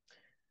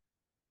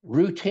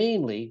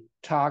routinely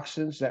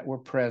toxins that were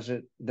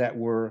present that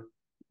were,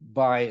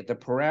 by the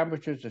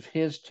parameters of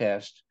his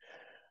test,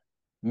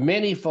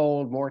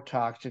 many-fold more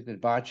toxic than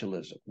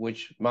botulism,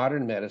 which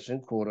modern medicine,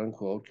 quote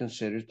unquote,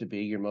 considers to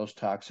be your most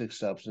toxic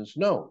substance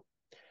known.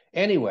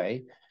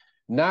 Anyway,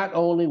 not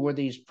only were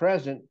these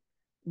present,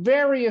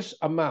 various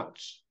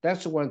amounts,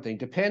 that's the one thing,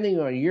 depending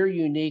on your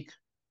unique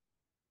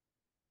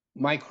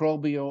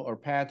microbial or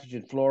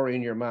pathogen flora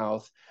in your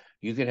mouth,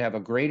 you can have a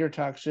greater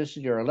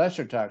toxicity or a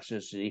lesser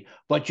toxicity,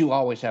 but you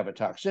always have a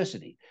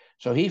toxicity.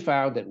 So he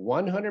found that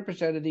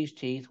 100% of these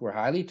teeth were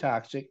highly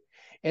toxic,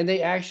 and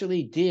they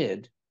actually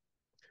did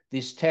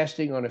this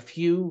testing on a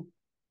few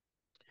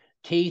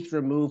teeth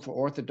removed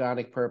for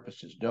orthodontic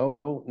purposes, no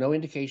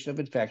indication of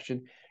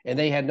infection, and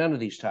they had none of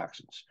these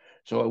toxins.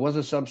 So it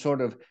wasn't some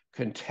sort of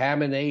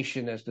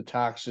contamination as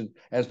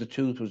the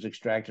tooth was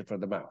extracted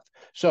from the mouth.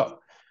 So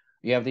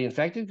you have the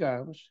infected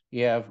gums,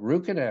 you have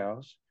root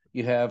canals,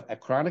 you have a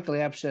chronically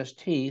abscessed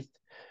teeth,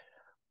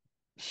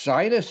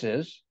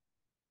 sinuses.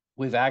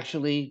 There's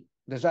actually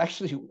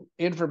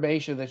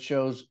information that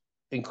shows,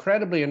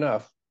 incredibly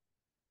enough,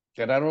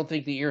 and I don't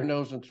think the ear,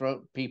 nose, and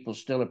throat people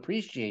still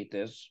appreciate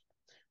this,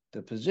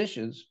 the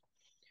physicians,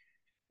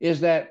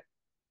 is that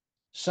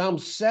some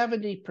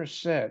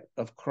 70%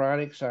 of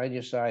chronic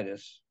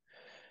sinusitis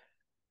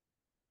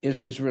is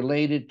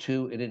related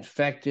to an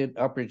infected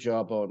upper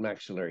jawbone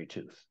maxillary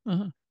tooth.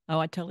 Uh-huh. Oh,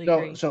 I totally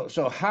agree.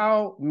 So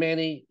how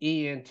many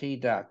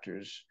ENT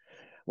doctors,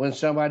 when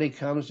somebody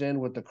comes in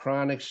with the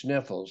chronic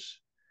sniffles,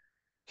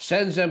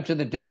 sends them to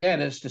the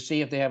dentist to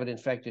see if they have an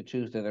infected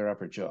tooth in their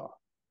upper jaw?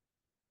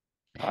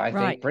 I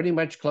think pretty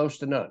much close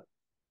to none.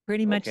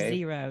 Pretty much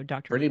zero,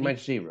 Dr. Pretty Levy.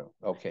 much zero.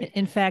 Okay.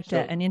 In fact,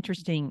 an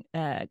interesting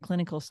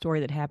clinical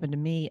story that happened to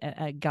me,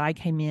 a guy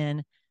came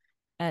in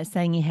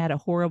saying he had a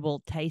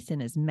horrible taste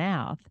in his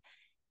mouth.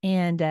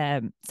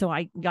 And so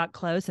I got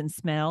close and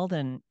smelled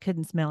and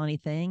couldn't smell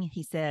anything.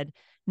 He said,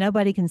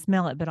 nobody can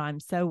smell it, but I'm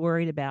so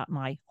worried about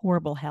my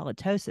horrible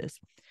halitosis.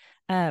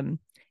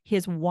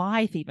 His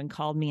wife even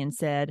called me and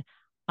said,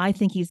 I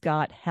think he's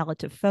got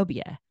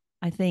halitophobia.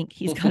 I think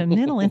he's got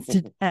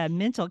a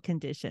mental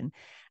condition.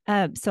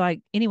 So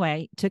I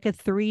took a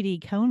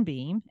 3D cone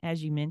beam,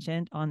 as you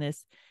mentioned, on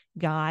this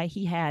guy.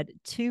 He had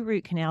 2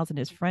 root canals in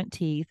his front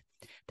teeth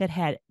that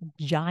had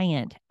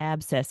giant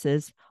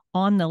abscesses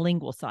on the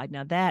lingual side.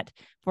 Now that,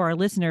 for our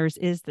listeners,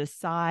 is the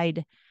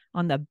side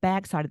on the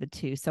back side of the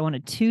tooth. So on a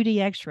 2D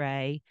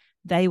x-ray,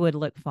 they would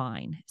look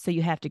fine. So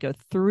you have to go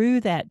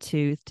through that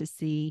tooth to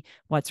see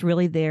what's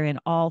really there in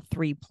all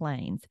 3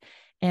 planes.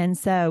 And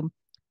so,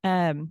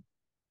 I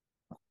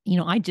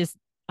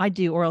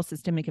do oral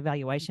systemic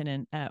evaluation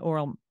and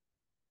oral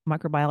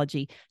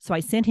microbiology. So I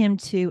sent him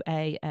to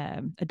a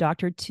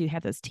doctor to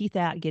have those teeth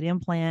out, get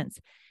implants,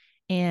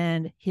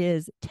 and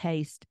his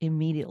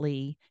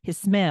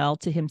smell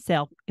to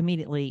himself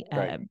immediately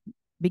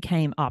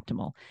became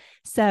optimal.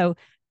 So,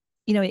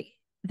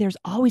 there's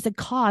always a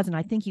cause. And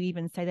I think you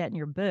even say that in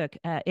your book,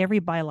 every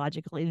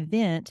biological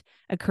event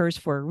occurs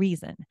for a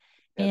reason.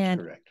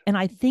 That's correct. And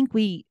I think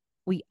we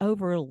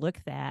overlook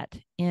that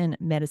in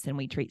medicine.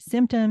 We treat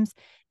symptoms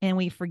and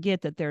we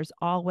forget that there's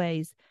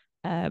always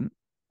a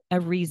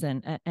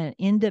reason, an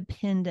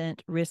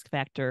independent risk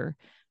factor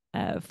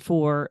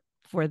for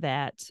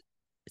that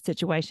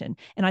situation.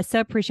 And I so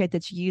appreciate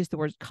that you use the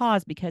word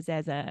cause, because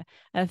as a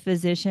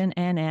physician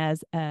and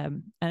as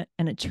an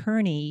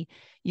attorney,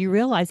 you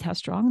realize how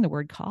strong the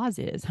word cause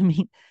is. I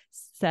mean,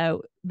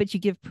 but you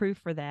give proof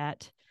for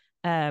that,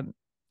 in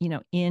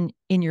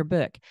your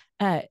book.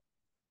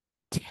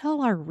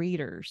 Tell our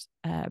readers,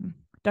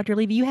 Dr.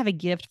 Levy, you have a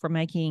gift for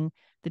making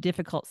the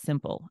difficult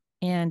simple.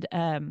 And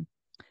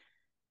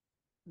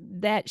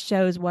that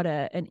shows what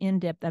an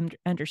in-depth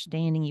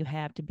understanding you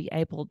have to be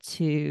able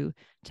to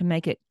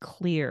make it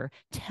clear.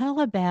 Tell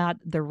about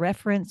the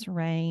reference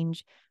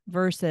range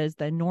versus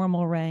the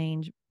normal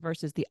range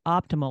versus the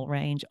optimal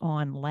range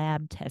on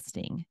lab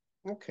testing.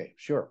 Okay,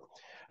 sure.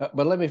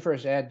 But let me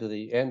first add to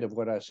the end of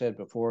what I said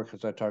before,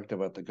 because I talked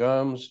about the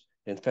gums,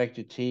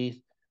 infected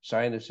teeth,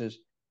 sinuses,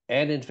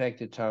 and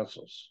infected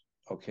tonsils.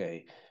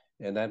 Okay,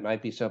 and that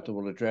might be something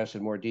we'll address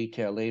in more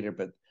detail later,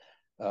 but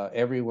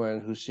everyone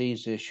who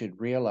sees this should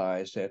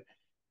realize that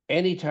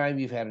anytime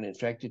you've had an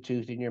infected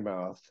tooth in your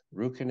mouth,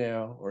 root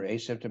canal or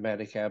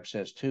asymptomatic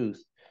abscess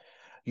tooth,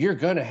 you're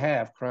going to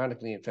have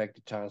chronically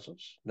infected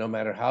tonsils, no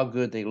matter how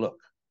good they look.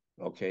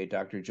 Okay,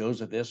 Dr.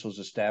 Joseph Issel's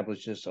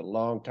established this a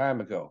long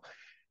time ago,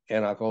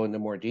 and I'll go into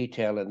more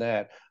detail in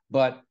that.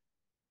 But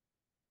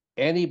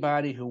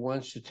anybody who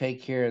wants to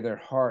take care of their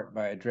heart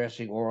by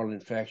addressing oral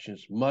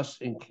infections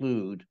must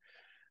include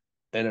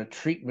a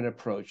treatment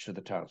approach to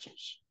the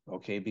tonsils.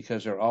 Okay,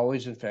 because they're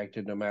always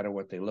infected no matter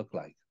what they look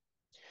like.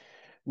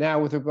 Now,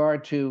 with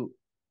regard to,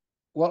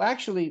 well,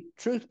 actually,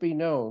 truth be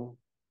known,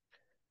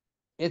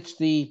 it's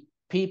the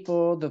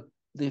people,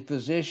 the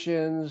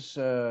physicians,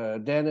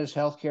 dentists,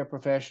 healthcare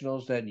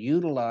professionals that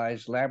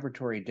utilize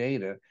laboratory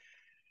data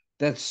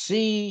that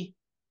see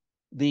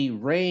the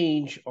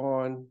range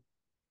on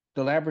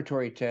the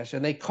laboratory test,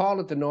 and they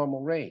call it the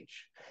normal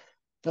range.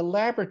 The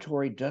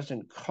laboratory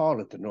doesn't call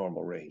it the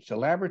normal range. The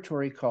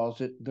laboratory calls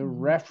it the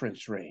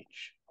reference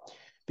range.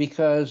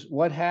 Because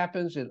what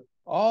happens in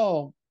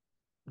all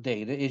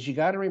data is you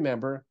got to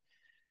remember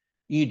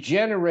you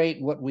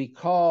generate what we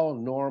call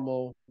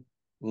normal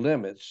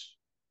limits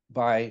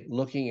by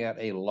looking at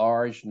a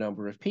large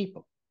number of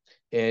people.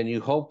 And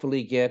you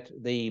hopefully get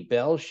the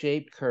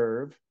bell-shaped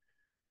curve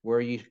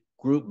where you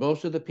group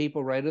most of the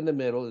people right in the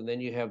middle, and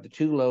then you have the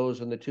two lows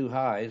and the two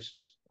highs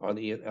on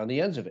the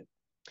ends of it.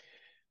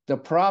 The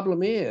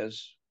problem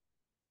is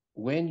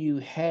when you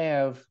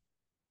have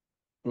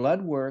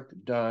blood work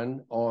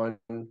done on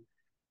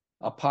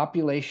a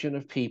population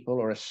of people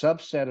or a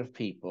subset of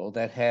people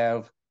that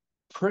have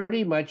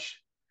pretty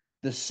much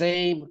the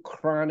same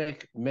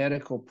chronic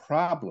medical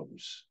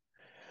problems,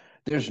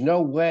 there's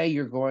no way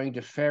you're going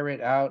to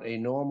ferret out a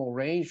normal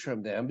range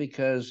from them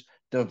because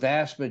the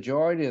vast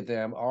majority of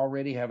them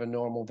already have a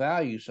normal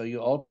value. So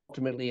you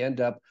ultimately end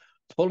up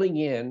pulling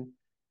in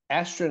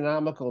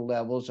astronomical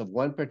levels of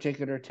one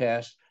particular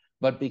test,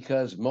 but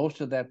because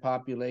most of that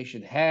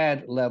population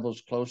had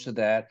levels close to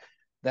that,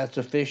 that's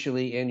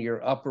officially in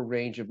your upper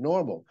range of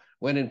normal,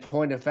 when in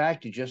point of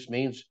fact, it just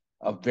means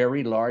a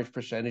very large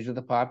percentage of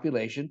the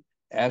population,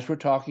 as we're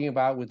talking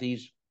about with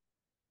these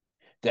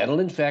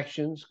dental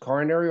infections,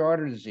 coronary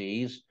artery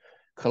disease,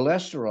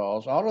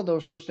 cholesterols, all of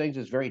those things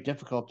is very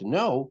difficult to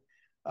know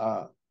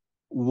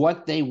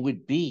what they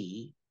would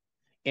be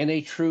in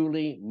a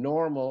truly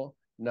normal,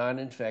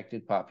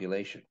 non-infected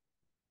population.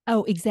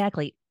 Oh,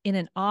 exactly.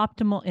 In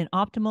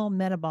optimal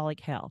metabolic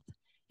health.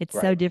 It's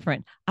so Right.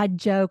 different. I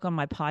joke on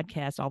my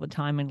podcast all the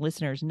time, and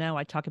listeners know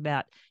I talk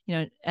about,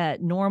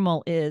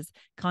 normal is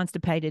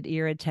constipated,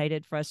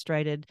 irritated,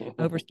 frustrated,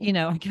 over,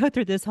 I go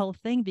through this whole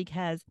thing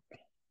because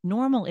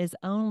normal is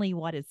only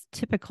what is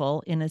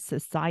typical in a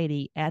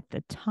society at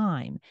the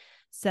time.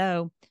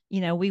 So,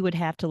 we would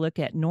have to look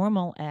at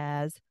normal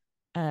as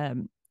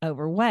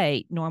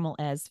overweight, normal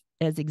as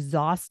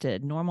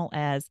exhausted, normal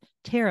as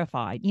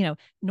terrified.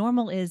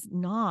 Normal is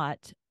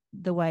not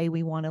the way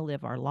we want to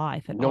live our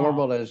life at all.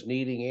 Normal as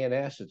needing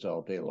antacids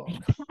all day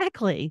long.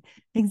 Exactly.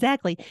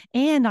 Exactly.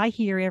 And I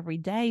hear every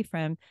day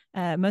from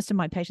most of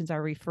my patients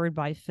are referred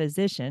by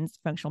physicians,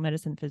 functional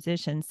medicine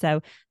physicians. So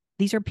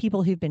these are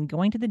people who've been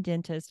going to the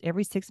dentist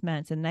every 6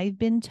 months and they've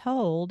been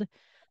told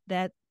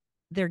that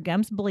their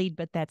gums bleed,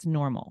 but that's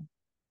normal.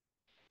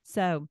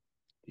 So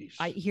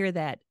I hear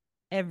that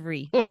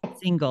every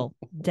single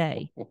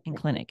day in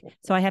clinic.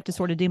 So I have to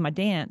sort of do my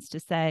dance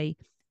to say,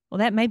 well,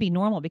 that may be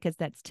normal because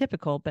that's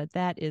typical, but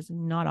that is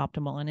not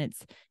optimal. And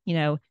it's,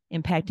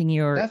 impacting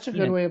your, That's a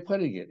good way of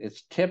putting it.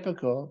 It's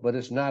typical, but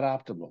it's not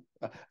optimal.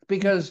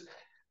 Because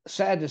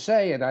sad to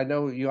say, and I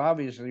know you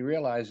obviously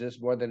realize this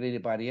more than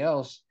anybody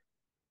else,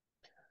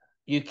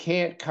 you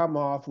can't come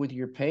off with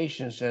your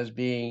patients as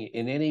being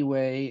in any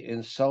way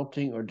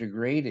insulting or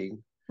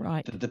degrading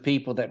right. to the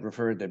people that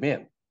referred them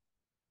in.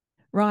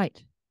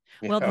 Right.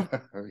 You Well,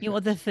 know?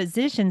 the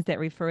physicians that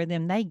refer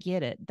them, they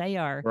get it.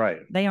 Right.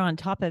 They are on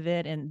top of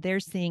it, and they're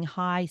seeing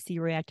high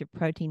C-reactive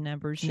protein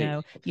numbers.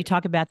 See, You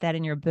talk about that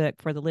in your book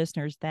for the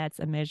listeners. That's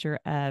a measure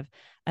of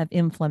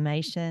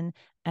inflammation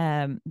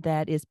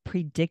that is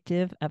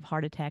predictive of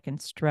heart attack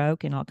and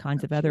stroke and all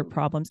kinds of other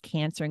problems,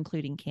 cancer,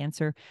 including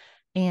cancer.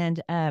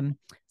 And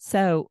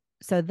so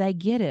they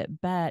get it,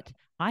 but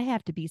I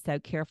have to be so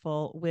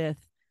careful with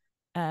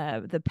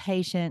the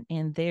patient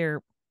and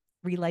their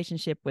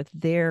relationship with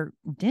their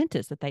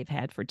dentist that they've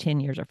had for 10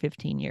 years or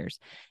 15 years.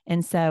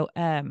 And so,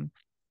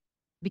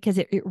 because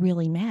it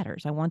really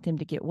matters. I want them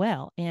to get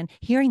well. And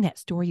hearing that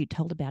story you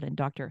told about in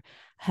Dr.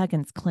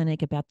 Huggins'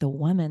 clinic about the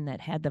woman that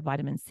had the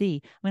vitamin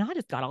C, I mean, I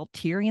just got all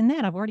teary in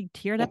that. I've already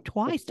teared up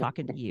twice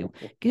talking to you.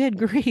 Good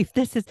grief.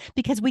 This is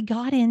because we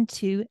got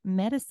into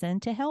medicine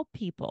to help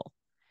people.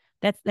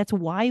 That's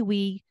why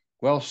we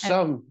well,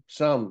 some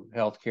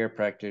healthcare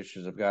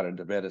practitioners have got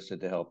into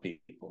medicine to help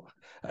people.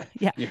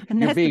 yeah, You're, and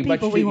you're that's the being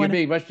people much we too, you're want to.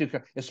 being much too,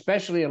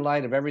 especially in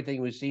light of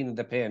everything we've seen in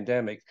the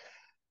pandemic.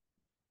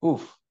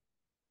 Oof,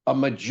 a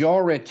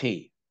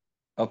majority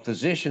of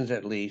physicians,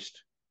 at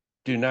least,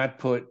 do not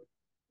put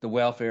the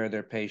welfare of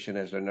their patient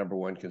as their number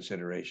one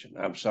consideration.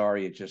 I'm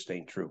sorry, it just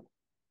ain't true.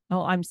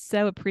 Oh, I'm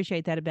so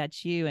appreciate that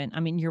about you. And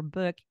I mean, your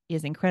book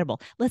is incredible.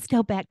 Let's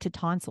go back to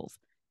tonsils.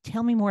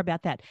 Tell me more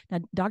about that. Now,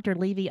 Dr.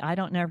 Levy, I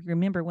don't know if you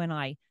remember when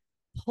I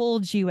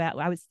pulled you out.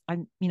 I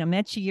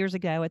met you years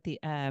ago at the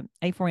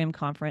A4M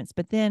conference,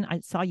 but then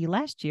I saw you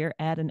last year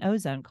at an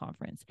ozone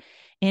conference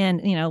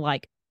and,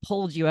 like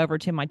pulled you over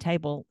to my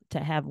table to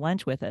have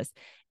lunch with us.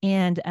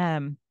 And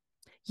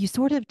you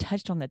sort of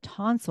touched on the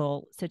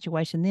tonsil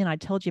situation. Then I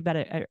told you about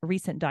a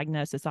recent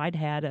diagnosis I'd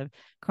had of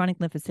chronic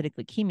lymphocytic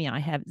leukemia. I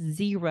have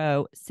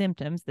zero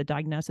symptoms. The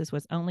diagnosis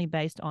was only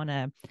based on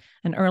an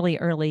early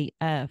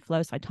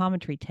flow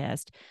cytometry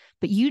test.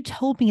 But you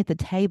told me at the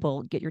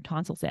table, get your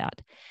tonsils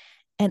out.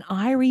 And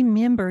I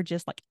remember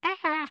just like,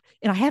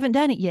 and I haven't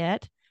done it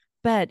yet.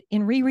 But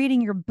in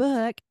rereading your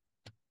book,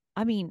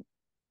 I mean,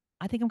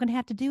 I think I'm going to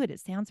have to do it. It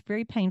sounds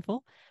very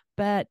painful,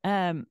 but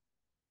kind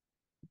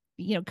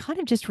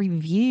of just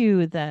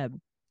review the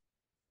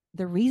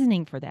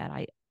reasoning for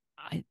that.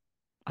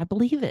 I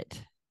believe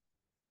it.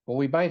 Well,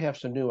 we might have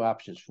some new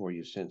options for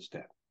you since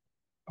then.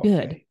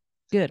 Good. Okay.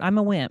 Good. I'm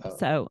a wimp,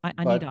 so I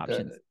need But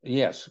options.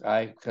 yes,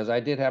 because I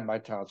did have my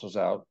tonsils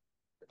out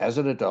as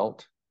an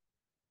adult,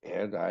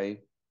 and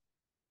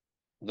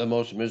the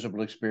most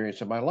miserable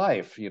experience of my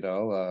life,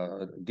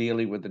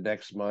 dealing with the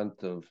next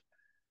month of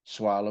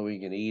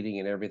swallowing and eating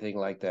and everything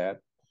like that.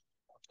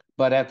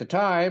 But at the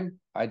time,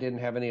 I didn't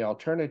have any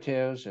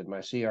alternatives, and my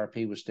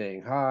CRP was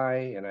staying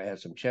high, and I had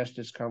some chest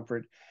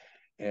discomfort,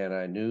 and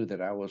I knew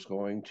that I was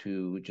going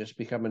to just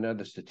become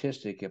another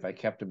statistic if I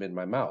kept them in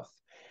my mouth.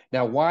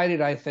 Now, why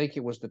did I think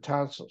it was the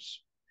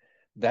tonsils?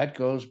 That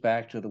goes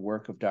back to the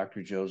work of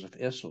Dr. Joseph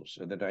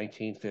Issels in the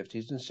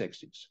 1950s and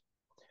 60s.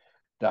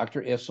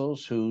 Dr.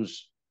 Issels,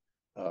 who's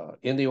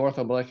in the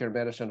Orthomolecular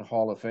Medicine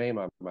Hall of Fame,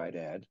 I might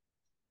add,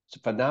 it's a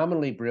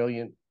phenomenally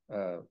brilliant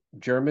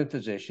German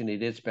physician. He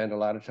did spend a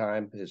lot of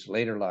time his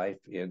later life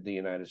in the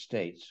United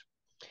States.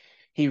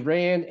 He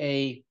ran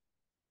a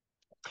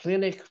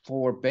clinic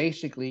for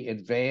basically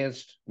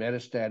advanced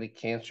metastatic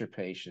cancer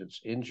patients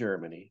in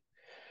Germany,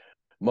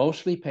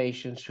 mostly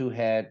patients who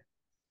had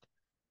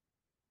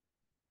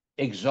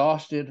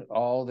exhausted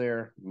all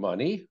their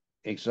money,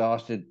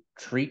 exhausted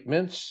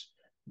treatments,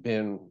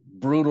 been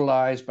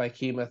brutalized by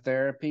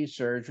chemotherapy,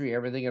 surgery,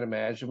 everything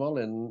imaginable,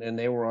 and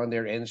they were on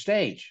their end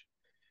stage.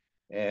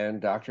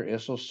 And Dr.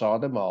 Issel saw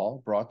them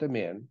all, brought them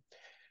in.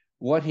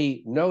 What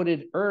he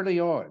noted early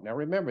on, now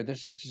remember,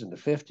 this is in the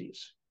 50s.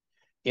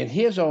 In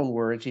his own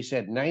words, he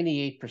said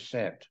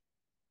 98%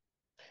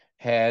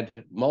 had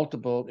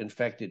multiple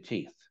infected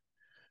teeth.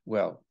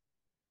 Well,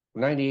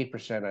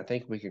 98%, I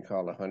think we can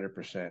call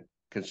 100%,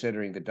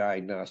 considering the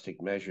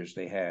diagnostic measures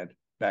they had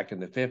back in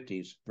the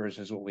 50s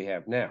versus what we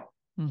have now.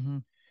 Mm-hmm.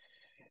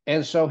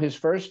 And so his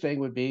first thing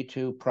would be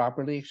to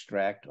properly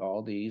extract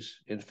all these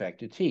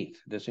infected teeth.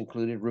 This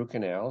included root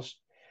canals.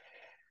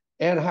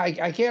 And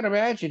I can't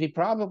imagine, he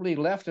probably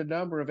left a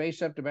number of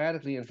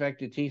asymptomatically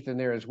infected teeth in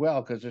there as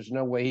well, because there's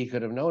no way he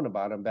could have known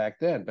about them back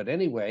then. But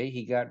anyway,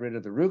 he got rid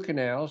of the root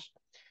canals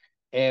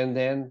and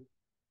then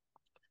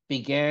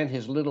began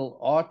his little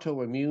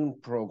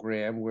autoimmune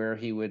program where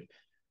he would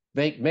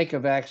make a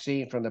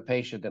vaccine from the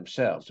patient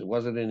themselves. It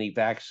wasn't any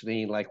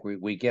vaccine like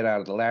we get out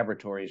of the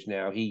laboratories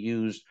now. He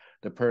used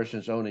the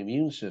person's own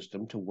immune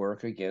system to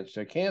work against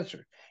their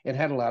cancer and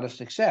had a lot of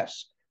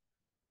success.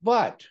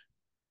 But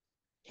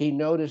he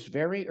noticed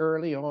very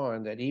early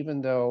on that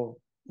even though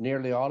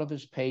nearly all of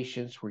his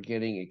patients were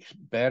getting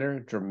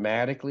better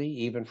dramatically,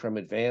 even from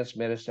advanced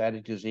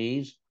metastatic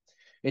disease,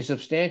 a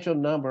substantial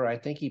number, I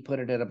think he put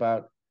it at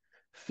about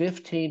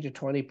 15 to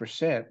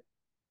 20%,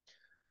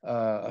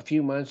 a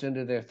few months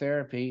into their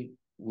therapy,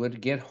 would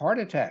get heart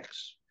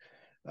attacks,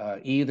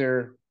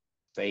 either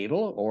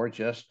fatal or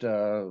just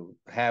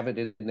have it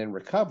and then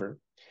recover.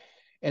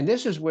 And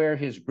this is where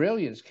his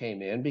brilliance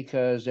came in,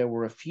 because there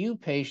were a few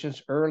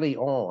patients early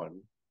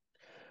on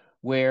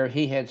where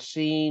he had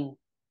seen,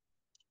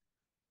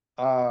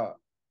 for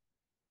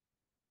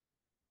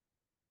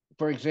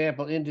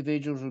example,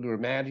 individuals with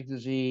rheumatic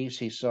disease.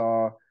 He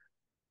saw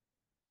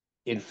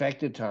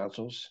infected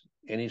tonsils,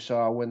 and he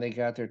saw when they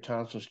got their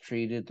tonsils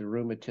treated, the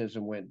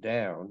rheumatism went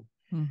down.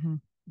 Mm-hmm.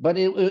 But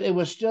it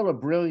was still a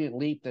brilliant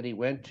leap that he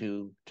went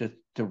to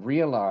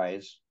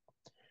realize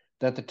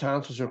that the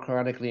tonsils were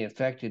chronically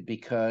infected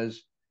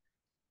because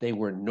they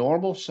were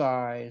normal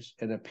size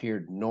and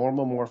appeared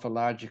normal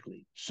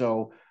morphologically.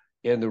 So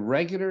in the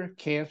regular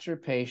cancer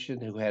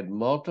patient who had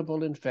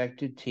multiple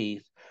infected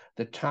teeth,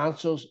 the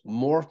tonsils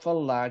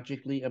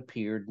morphologically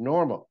appeared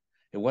normal.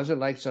 It wasn't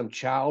like some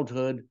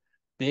childhood,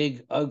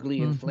 big,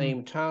 ugly,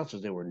 inflamed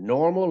tonsils. They were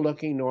normal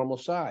looking, normal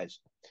size.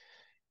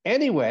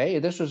 Anyway,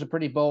 this was a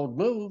pretty bold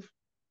move.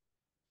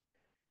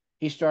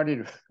 He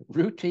started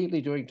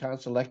routinely doing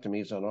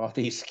tonsillectomies on all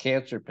these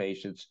cancer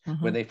patients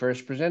when they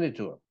first presented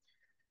to him,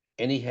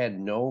 and he had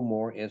no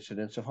more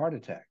incidents of heart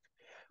attack.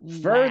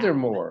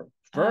 Wow.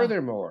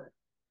 Furthermore,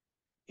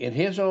 in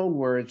his own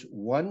words,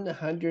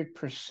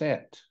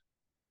 100%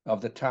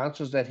 of the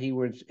tonsils that he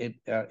was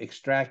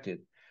extracted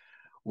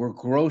were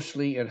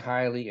grossly and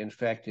highly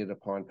infected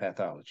upon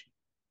pathology.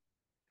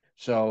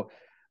 So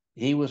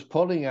he was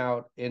pulling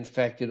out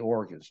infected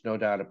organs, no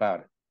doubt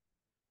about it.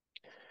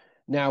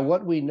 Now,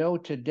 what we know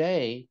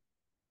today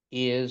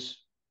is,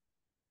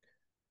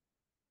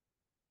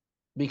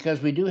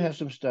 because we do have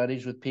some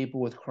studies with people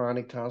with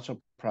chronic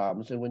tonsil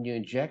problems, and when you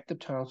inject the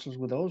tonsils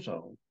with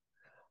ozone,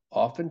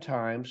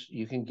 oftentimes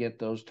you can get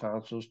those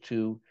tonsils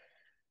to,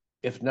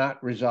 if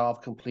not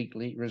resolve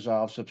completely,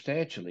 resolve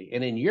substantially.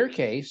 And in your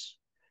case,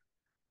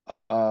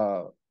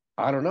 I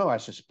don't know, I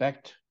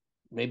suspect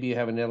maybe you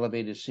have an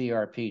elevated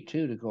CRP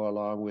too to go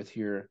along with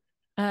your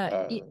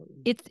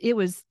it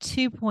was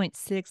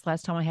 2.6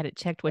 last time I had it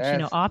checked, which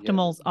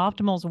optimal's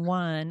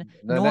 1,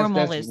 no,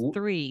 normal is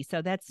 3,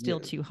 so that's still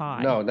too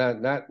high. No,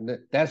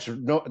 that's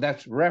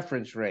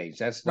reference range.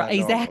 That's not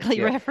exactly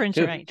normal. reference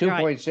range.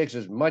 2.6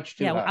 is much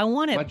too high. I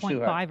want it much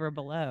 0.5 or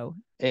below.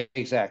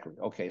 Exactly.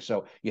 Okay,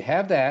 so you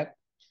have that,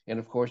 and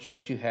of course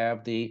you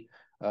have the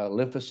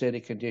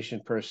lymphocytic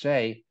condition per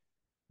se.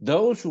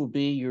 Those will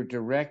be your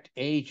direct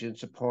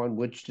agents upon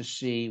which to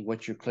see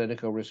what your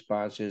clinical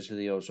response is to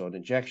the ozone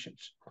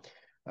injections.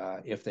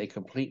 If they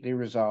completely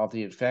resolve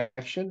the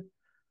infection,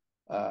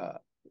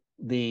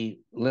 the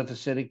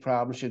lymphocytic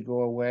problem should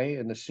go away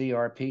and the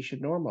CRP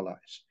should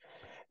normalize.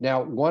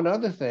 Now, one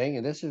other thing,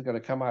 and this is going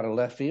to come out of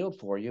left field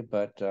for you,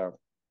 but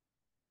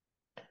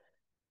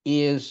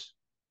is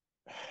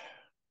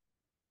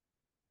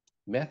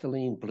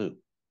methylene blue.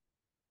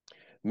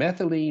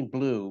 Methylene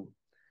blue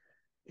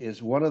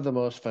is one of the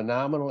most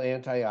phenomenal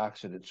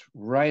antioxidants,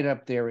 right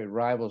up there. It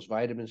rivals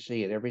vitamin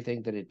C and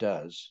everything that it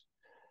does.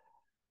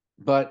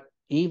 But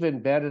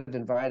even better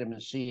than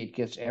vitamin C, it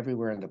gets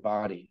everywhere in the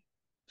body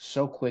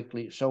so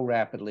quickly, so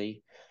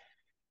rapidly.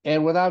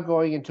 And without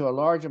going into a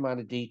large amount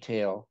of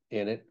detail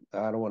in it,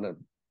 I don't want to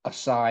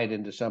aside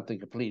into something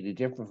completely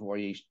different for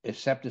you,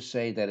 except to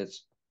say that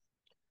it's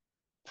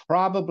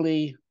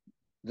probably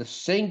the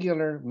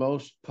singular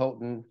most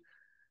potent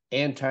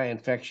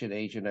anti-infection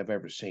agent I've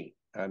ever seen.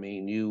 I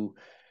mean, you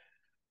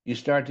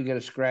start to get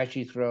a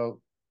scratchy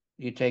throat,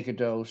 you take a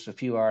dose, a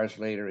few hours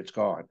later, it's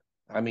gone.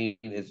 I mean,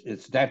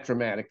 it's that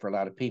dramatic for a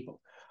lot of people.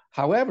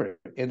 However,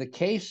 in the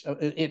case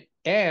of it,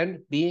 and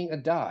being a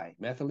dye,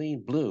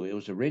 methylene blue, it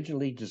was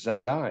originally designed.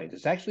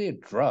 It's actually a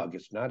drug.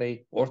 It's not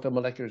a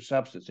orthomolecular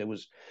substance. It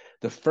was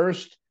the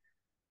first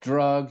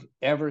drug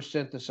ever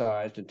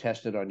synthesized and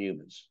tested on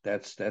humans.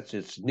 That's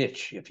its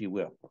niche, if you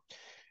will.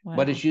 Wow.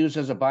 But it's used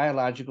as a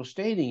biological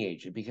staining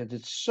agent because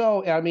it's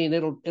so, I mean,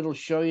 it'll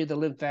show you the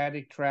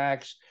lymphatic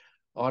tracts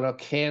on a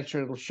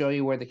cancer. It'll show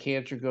you where the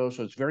cancer goes.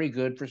 So it's very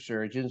good for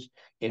surgeons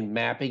in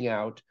mapping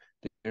out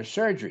their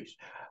surgeries.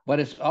 But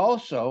it's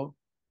also,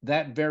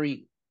 that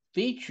very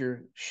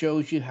feature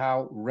shows you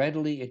how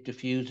readily it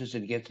diffuses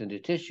and gets into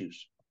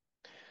tissues.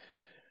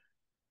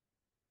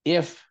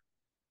 If,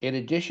 in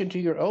addition to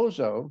your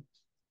ozone,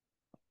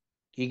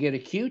 you get a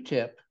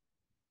Q-tip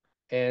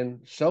and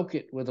soak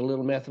it with a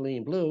little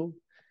methylene blue,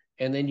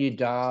 and then you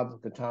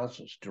daub the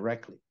tonsils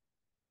directly,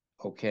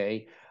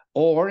 okay?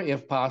 Or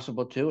if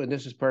possible too, and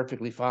this is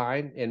perfectly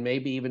fine and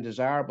maybe even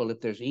desirable, if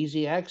there's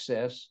easy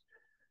access,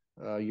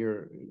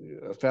 your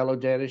fellow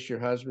dentist, your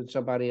husband,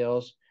 somebody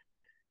else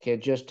can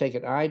just take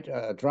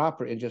a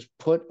dropper and just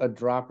put a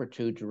drop or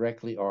two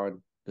directly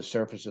on the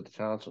surface of the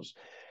tonsils.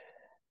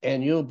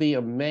 And you'll be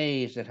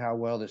amazed at how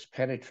well this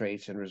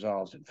penetrates and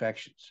resolves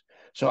infections.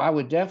 So I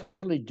would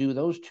definitely do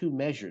those two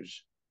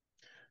measures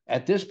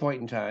at this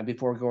point in time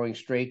before going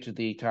straight to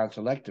the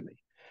tonsillectomy.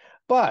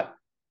 But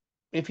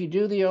if you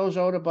do the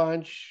ozone a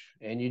bunch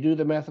and you do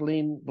the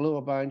methylene blue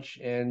a bunch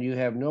and you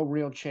have no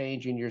real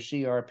change in your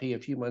CRP a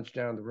few months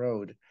down the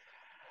road,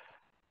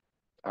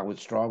 I would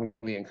strongly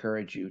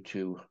encourage you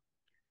to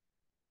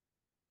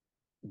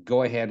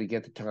go ahead and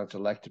get the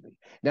tonsillectomy.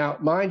 Now,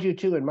 mind you,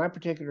 too, in my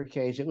particular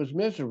case, it was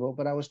miserable,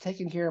 but I was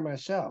taking care of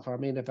myself. I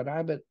mean, if I'd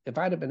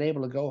have been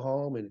able to go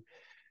home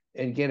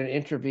and get an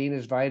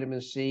intravenous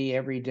vitamin C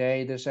every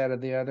day, this, that, or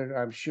the other,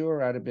 I'm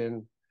sure I'd have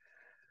been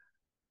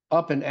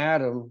up and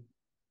at 'em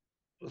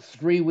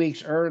 3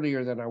 weeks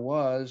earlier than I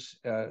was,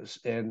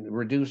 and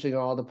reducing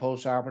all the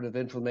postoperative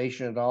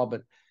inflammation and all.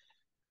 But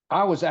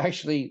I was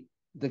actually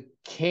the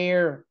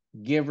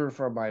caregiver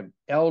for my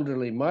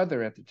elderly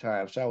mother at the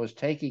time. So I was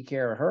taking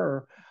care of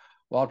her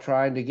while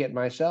trying to get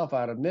myself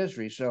out of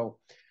misery. So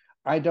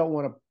I don't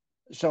want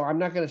to, so I'm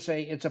not going to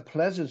say it's a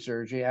pleasant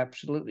surgery,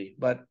 absolutely.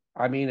 But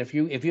I mean, if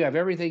you have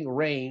everything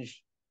arranged,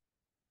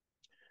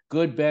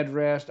 good bed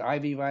rest,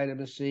 IV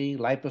vitamin C,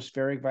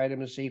 lipospheric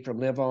vitamin C from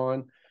Live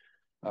On,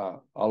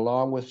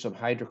 along with some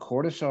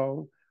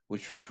hydrocortisone,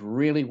 which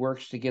really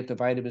works to get the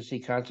vitamin C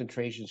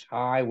concentrations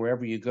high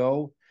wherever you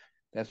go.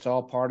 That's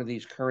all part of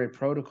these current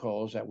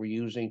protocols that we're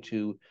using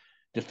to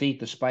defeat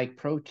the spike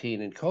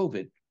protein in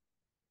COVID.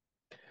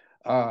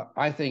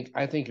 I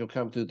think you'll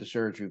come through the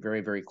surgery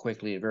very, very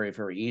quickly and very,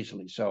 very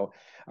easily. So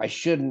I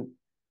shouldn't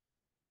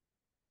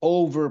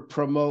over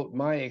promote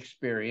my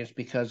experience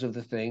because of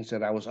the things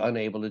that I was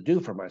unable to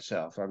do for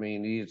myself. I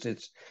mean,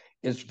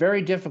 it's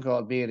very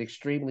difficult being an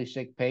extremely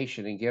sick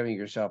patient and giving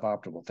yourself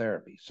optimal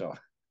therapy. So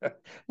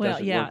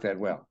doesn't work that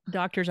well.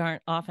 Doctors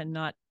aren't often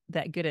not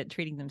that good at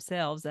treating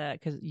themselves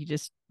because you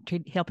just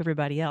help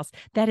everybody else.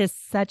 That is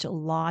such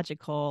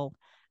logical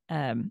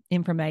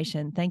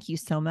information. Thank you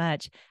so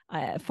much.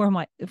 For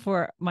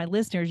my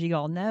listeners, you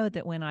all know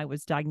that when I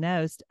was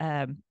diagnosed,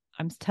 I'm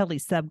totally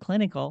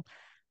subclinical,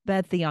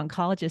 but the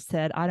oncologist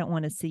said, I don't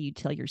want to see you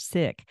till you're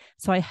sick.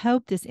 So I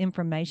hope this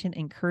information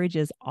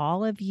encourages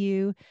all of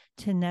you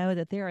to know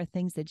that there are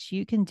things that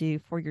you can do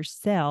for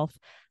yourself.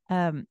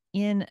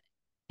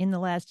 In the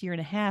last year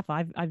and a half,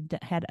 I've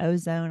had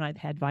ozone, I've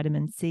had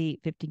vitamin C,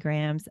 50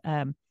 grams.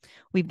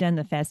 We've done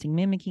the fasting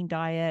mimicking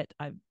diet.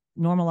 I've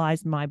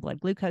normalized my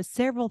blood glucose,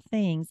 several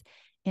things.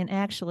 And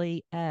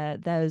actually,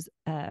 those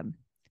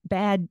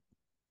bad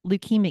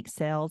leukemic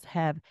cells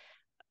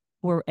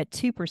were at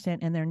 2%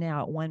 and they're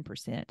now at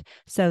 1%.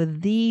 So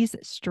these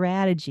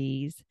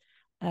strategies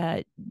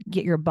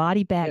get your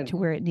body back to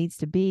where it needs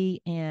to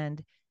be,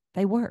 and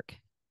they work.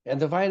 And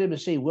the vitamin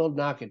C will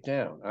knock it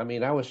down. I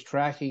mean, I was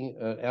tracking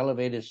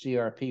elevated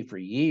CRP for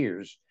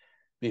years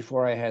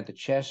before I had the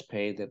chest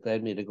pain that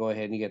led me to go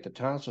ahead and get the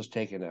tonsils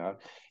taken out.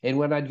 And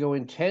when I'd go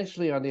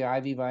intensely on the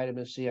IV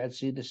vitamin C, I'd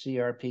see the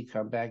CRP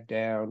come back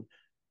down,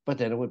 but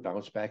then it would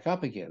bounce back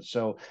up again.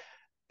 So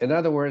in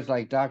other words,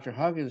 like Dr.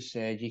 Huggins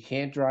said, you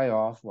can't dry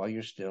off while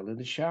you're still in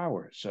the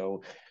shower.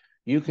 So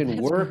you can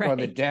That's work on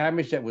the great.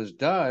 damage that was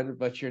done,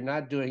 but you're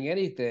not doing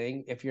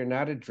anything if you're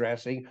not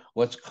addressing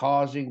what's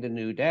causing the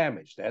new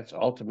damage. That's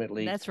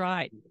ultimately, That's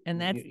right. And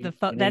you need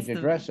to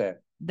address that.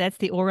 that's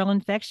the oral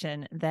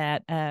infection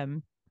that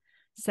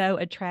so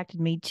attracted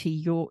me to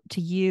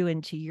you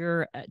and to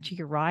your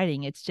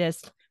writing. It's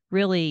just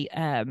really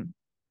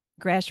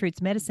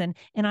grassroots medicine,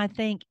 and I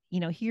think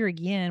here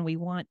again we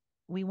want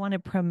to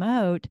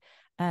promote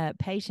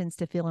patients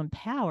to feel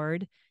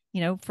empowered,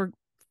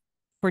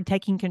 for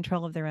taking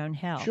control of their own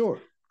health. Sure,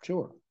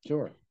 sure,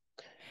 sure.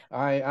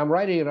 I'm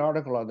writing an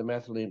article on the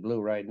methylene blue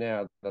right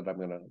now that I'm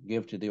going to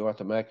give to the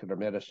Orthomolecular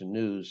Medicine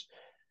News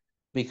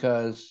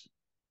because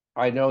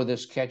I know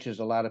this catches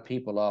a lot of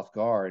people off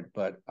guard,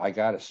 but I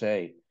got to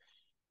say,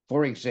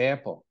 for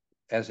example,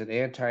 as an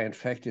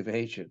anti-infective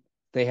agent,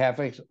 they have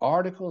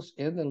articles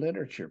in the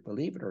literature,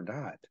 believe it or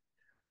not,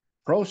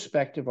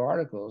 prospective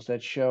articles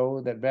that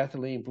show that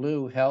methylene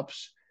blue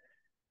helps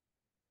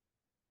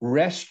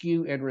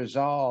rescue and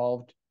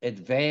resolve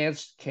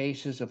advanced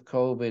cases of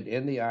COVID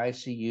in the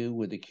ICU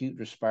with acute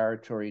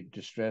respiratory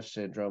distress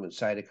syndrome and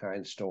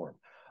cytokine storm.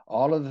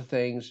 All of the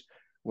things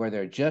where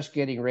they're just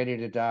getting ready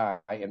to die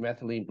and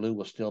methylene blue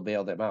will still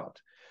bail them out.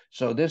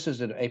 So this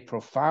is a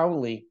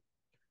profoundly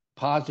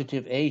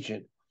positive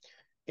agent.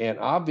 And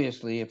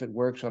obviously, if it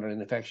works on an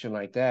infection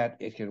like that,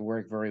 it can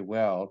work very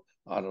well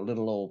on a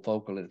little old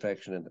focal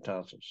infection in the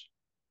tonsils.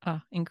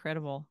 Oh,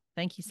 incredible.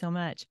 Thank you so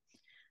much.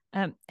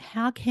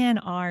 How can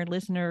our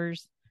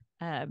listeners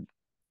uh,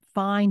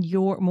 find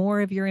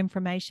more of your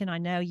information? I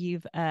know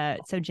you've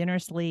so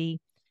generously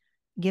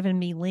given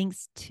me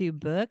links to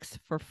books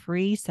for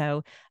free,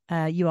 so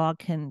you all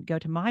can go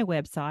to my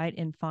website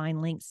and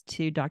find links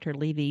to Dr.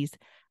 Levy's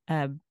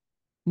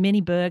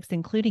many books,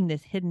 including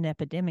this hidden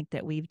epidemic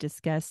that we've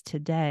discussed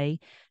today.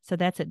 So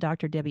that's at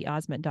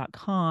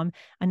drdebbiosment.com.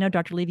 I know,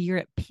 Dr. Levy, you're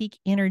at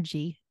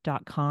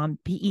peakenergy.com,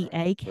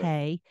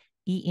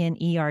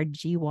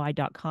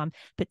 peakenergy.com.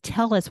 But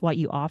tell us what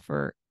you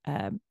offer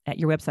at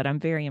your website. I'm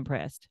very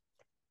impressed.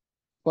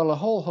 Well, a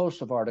whole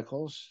host of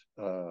articles.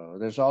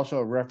 There's also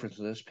a reference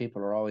list.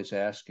 People are always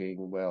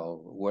asking,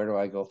 well, where do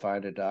I go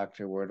find a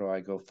doctor? Where do I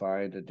go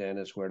find a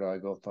dentist? Where do I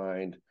go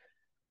find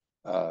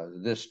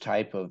this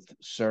type of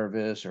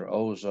service or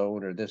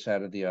ozone or this,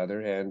 that, or the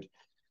other? And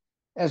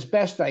as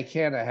best I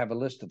can, I have a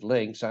list of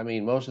links. I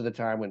mean, most of the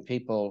time when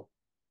people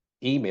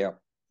email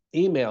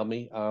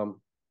me,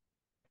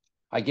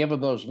 I give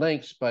them those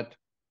links, but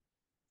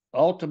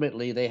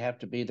ultimately they have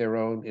to be their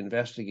own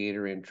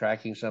investigator in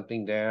tracking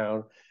something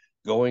down,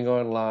 going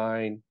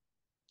online,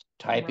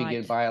 typing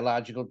in Right.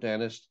 biological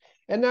dentist,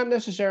 and not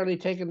necessarily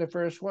taking the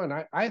first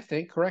one. I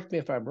think, correct me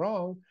if I'm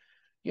wrong,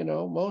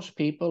 most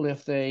people,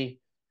 if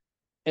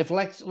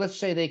let's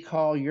say they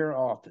call your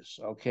office,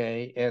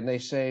 okay, and they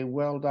say,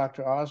 well,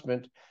 Dr.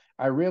 Osment,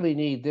 I really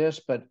need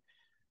this, but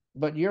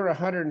you're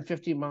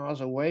 150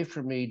 miles away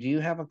from me. Do you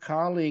have a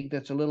colleague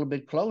that's a little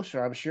bit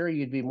closer? I'm sure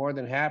you'd be more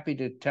than happy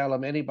to tell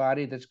them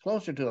anybody that's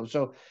closer to them.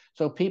 So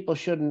people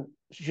should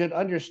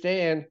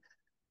understand,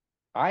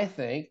 I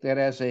think, that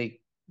as a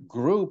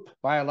group,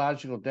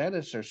 biological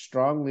dentists are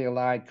strongly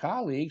allied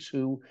colleagues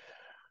who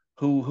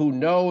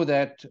know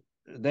that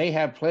they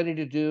have plenty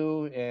to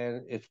do,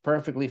 and it's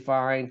perfectly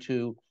fine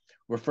to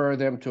refer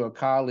them to a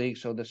colleague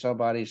so that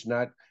somebody's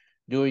not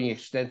doing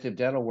extensive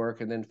dental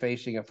work and then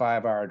facing a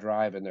 5-hour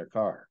drive in their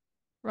car.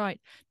 Right.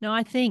 No,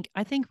 I think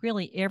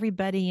really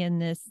everybody in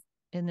this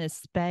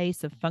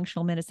space of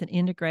functional medicine,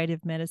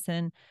 integrative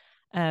medicine,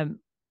 um,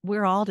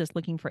 we're all just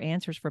looking for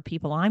answers for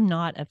people. I'm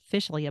not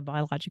officially a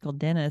biological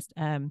dentist.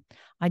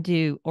 I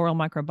do oral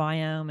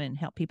microbiome and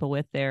help people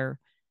with their,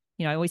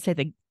 I always say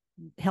the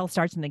health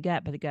starts in the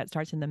gut, but the gut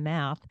starts in the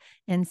mouth.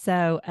 And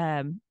so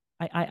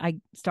I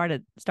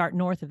start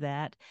north of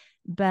that,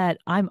 but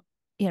I've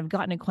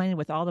gotten acquainted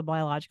with all the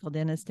biological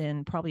dentists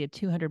in probably a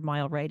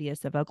 200-mile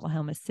radius of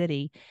Oklahoma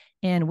City.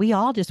 And we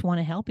all just want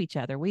to help each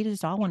other. We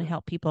just all want to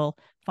help people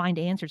find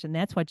answers. And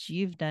that's what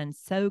you've done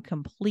so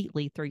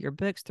completely through your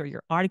books, through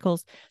your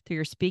articles, through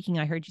your speaking.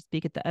 I heard you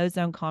speak at the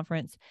Ozone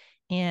Conference.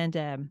 And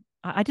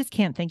I just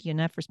can't thank you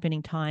enough for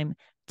spending time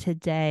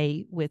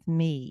today with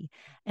me.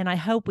 And I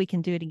hope we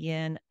can do it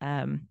again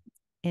and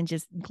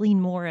just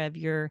glean more of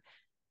your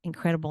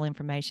incredible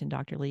information,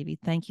 Dr. Levy.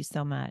 Thank you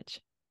so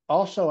much.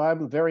 Also,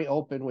 I'm very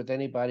open with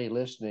anybody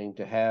listening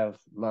to have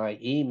my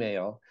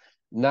email.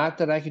 Not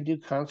that I can do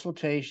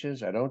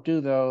consultations, I don't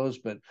do those,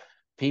 but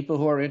people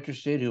who are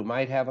interested, who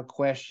might have a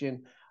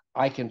question,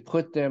 I can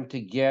put them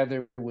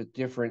together with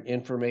different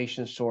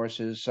information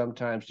sources,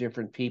 sometimes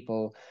different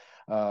people,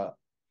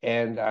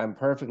 and I'm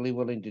perfectly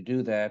willing to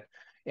do that.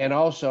 And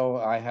also,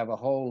 I have a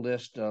whole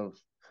list of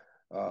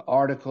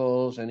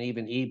articles and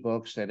even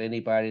ebooks that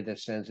anybody that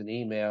sends an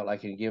email, I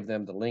can give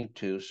them the link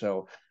to.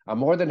 So I'm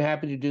more than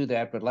happy to do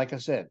that. But like I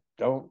said,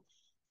 don't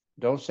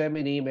Don't send me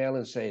an email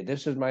and say,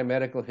 this is my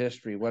medical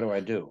history. What do I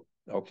do?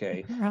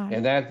 Okay. Right.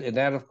 And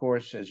that, of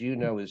course, as you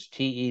know, is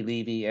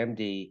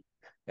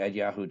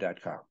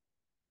TELevyMD@yahoo.com.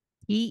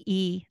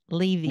 T.E. No,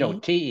 Levy.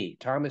 T-E,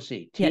 Thomas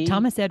E. Yeah,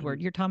 Thomas T-E,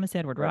 Edward. You're Thomas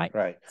Edward, right,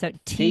 right? right. So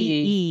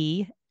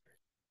T-E-L-E-M-D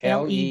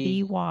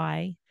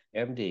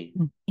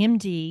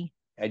TELEVYMD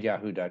at at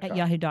yahoo.com.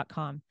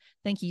 yahoo.com.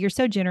 Thank you. You're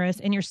so generous.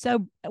 And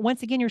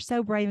once again, you're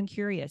so brave and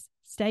curious.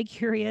 Stay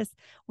curious.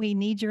 We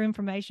need your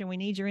information. We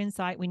need your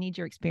insight. We need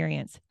your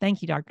experience.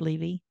 Thank you, Dr.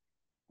 Levy.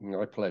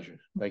 My pleasure.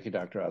 Thank you,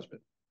 Dr.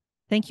 Osmond.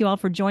 Thank you all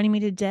for joining me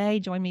today.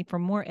 Join me for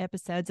more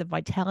episodes of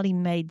Vitality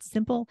Made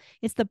Simple.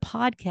 It's the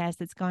podcast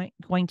that's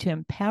going to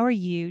empower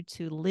you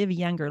to live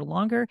younger,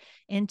 longer,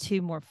 and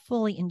to more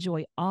fully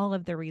enjoy all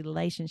of the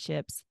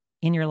relationships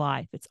in your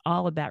life. It's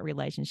all about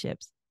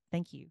relationships.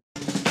 Thank you.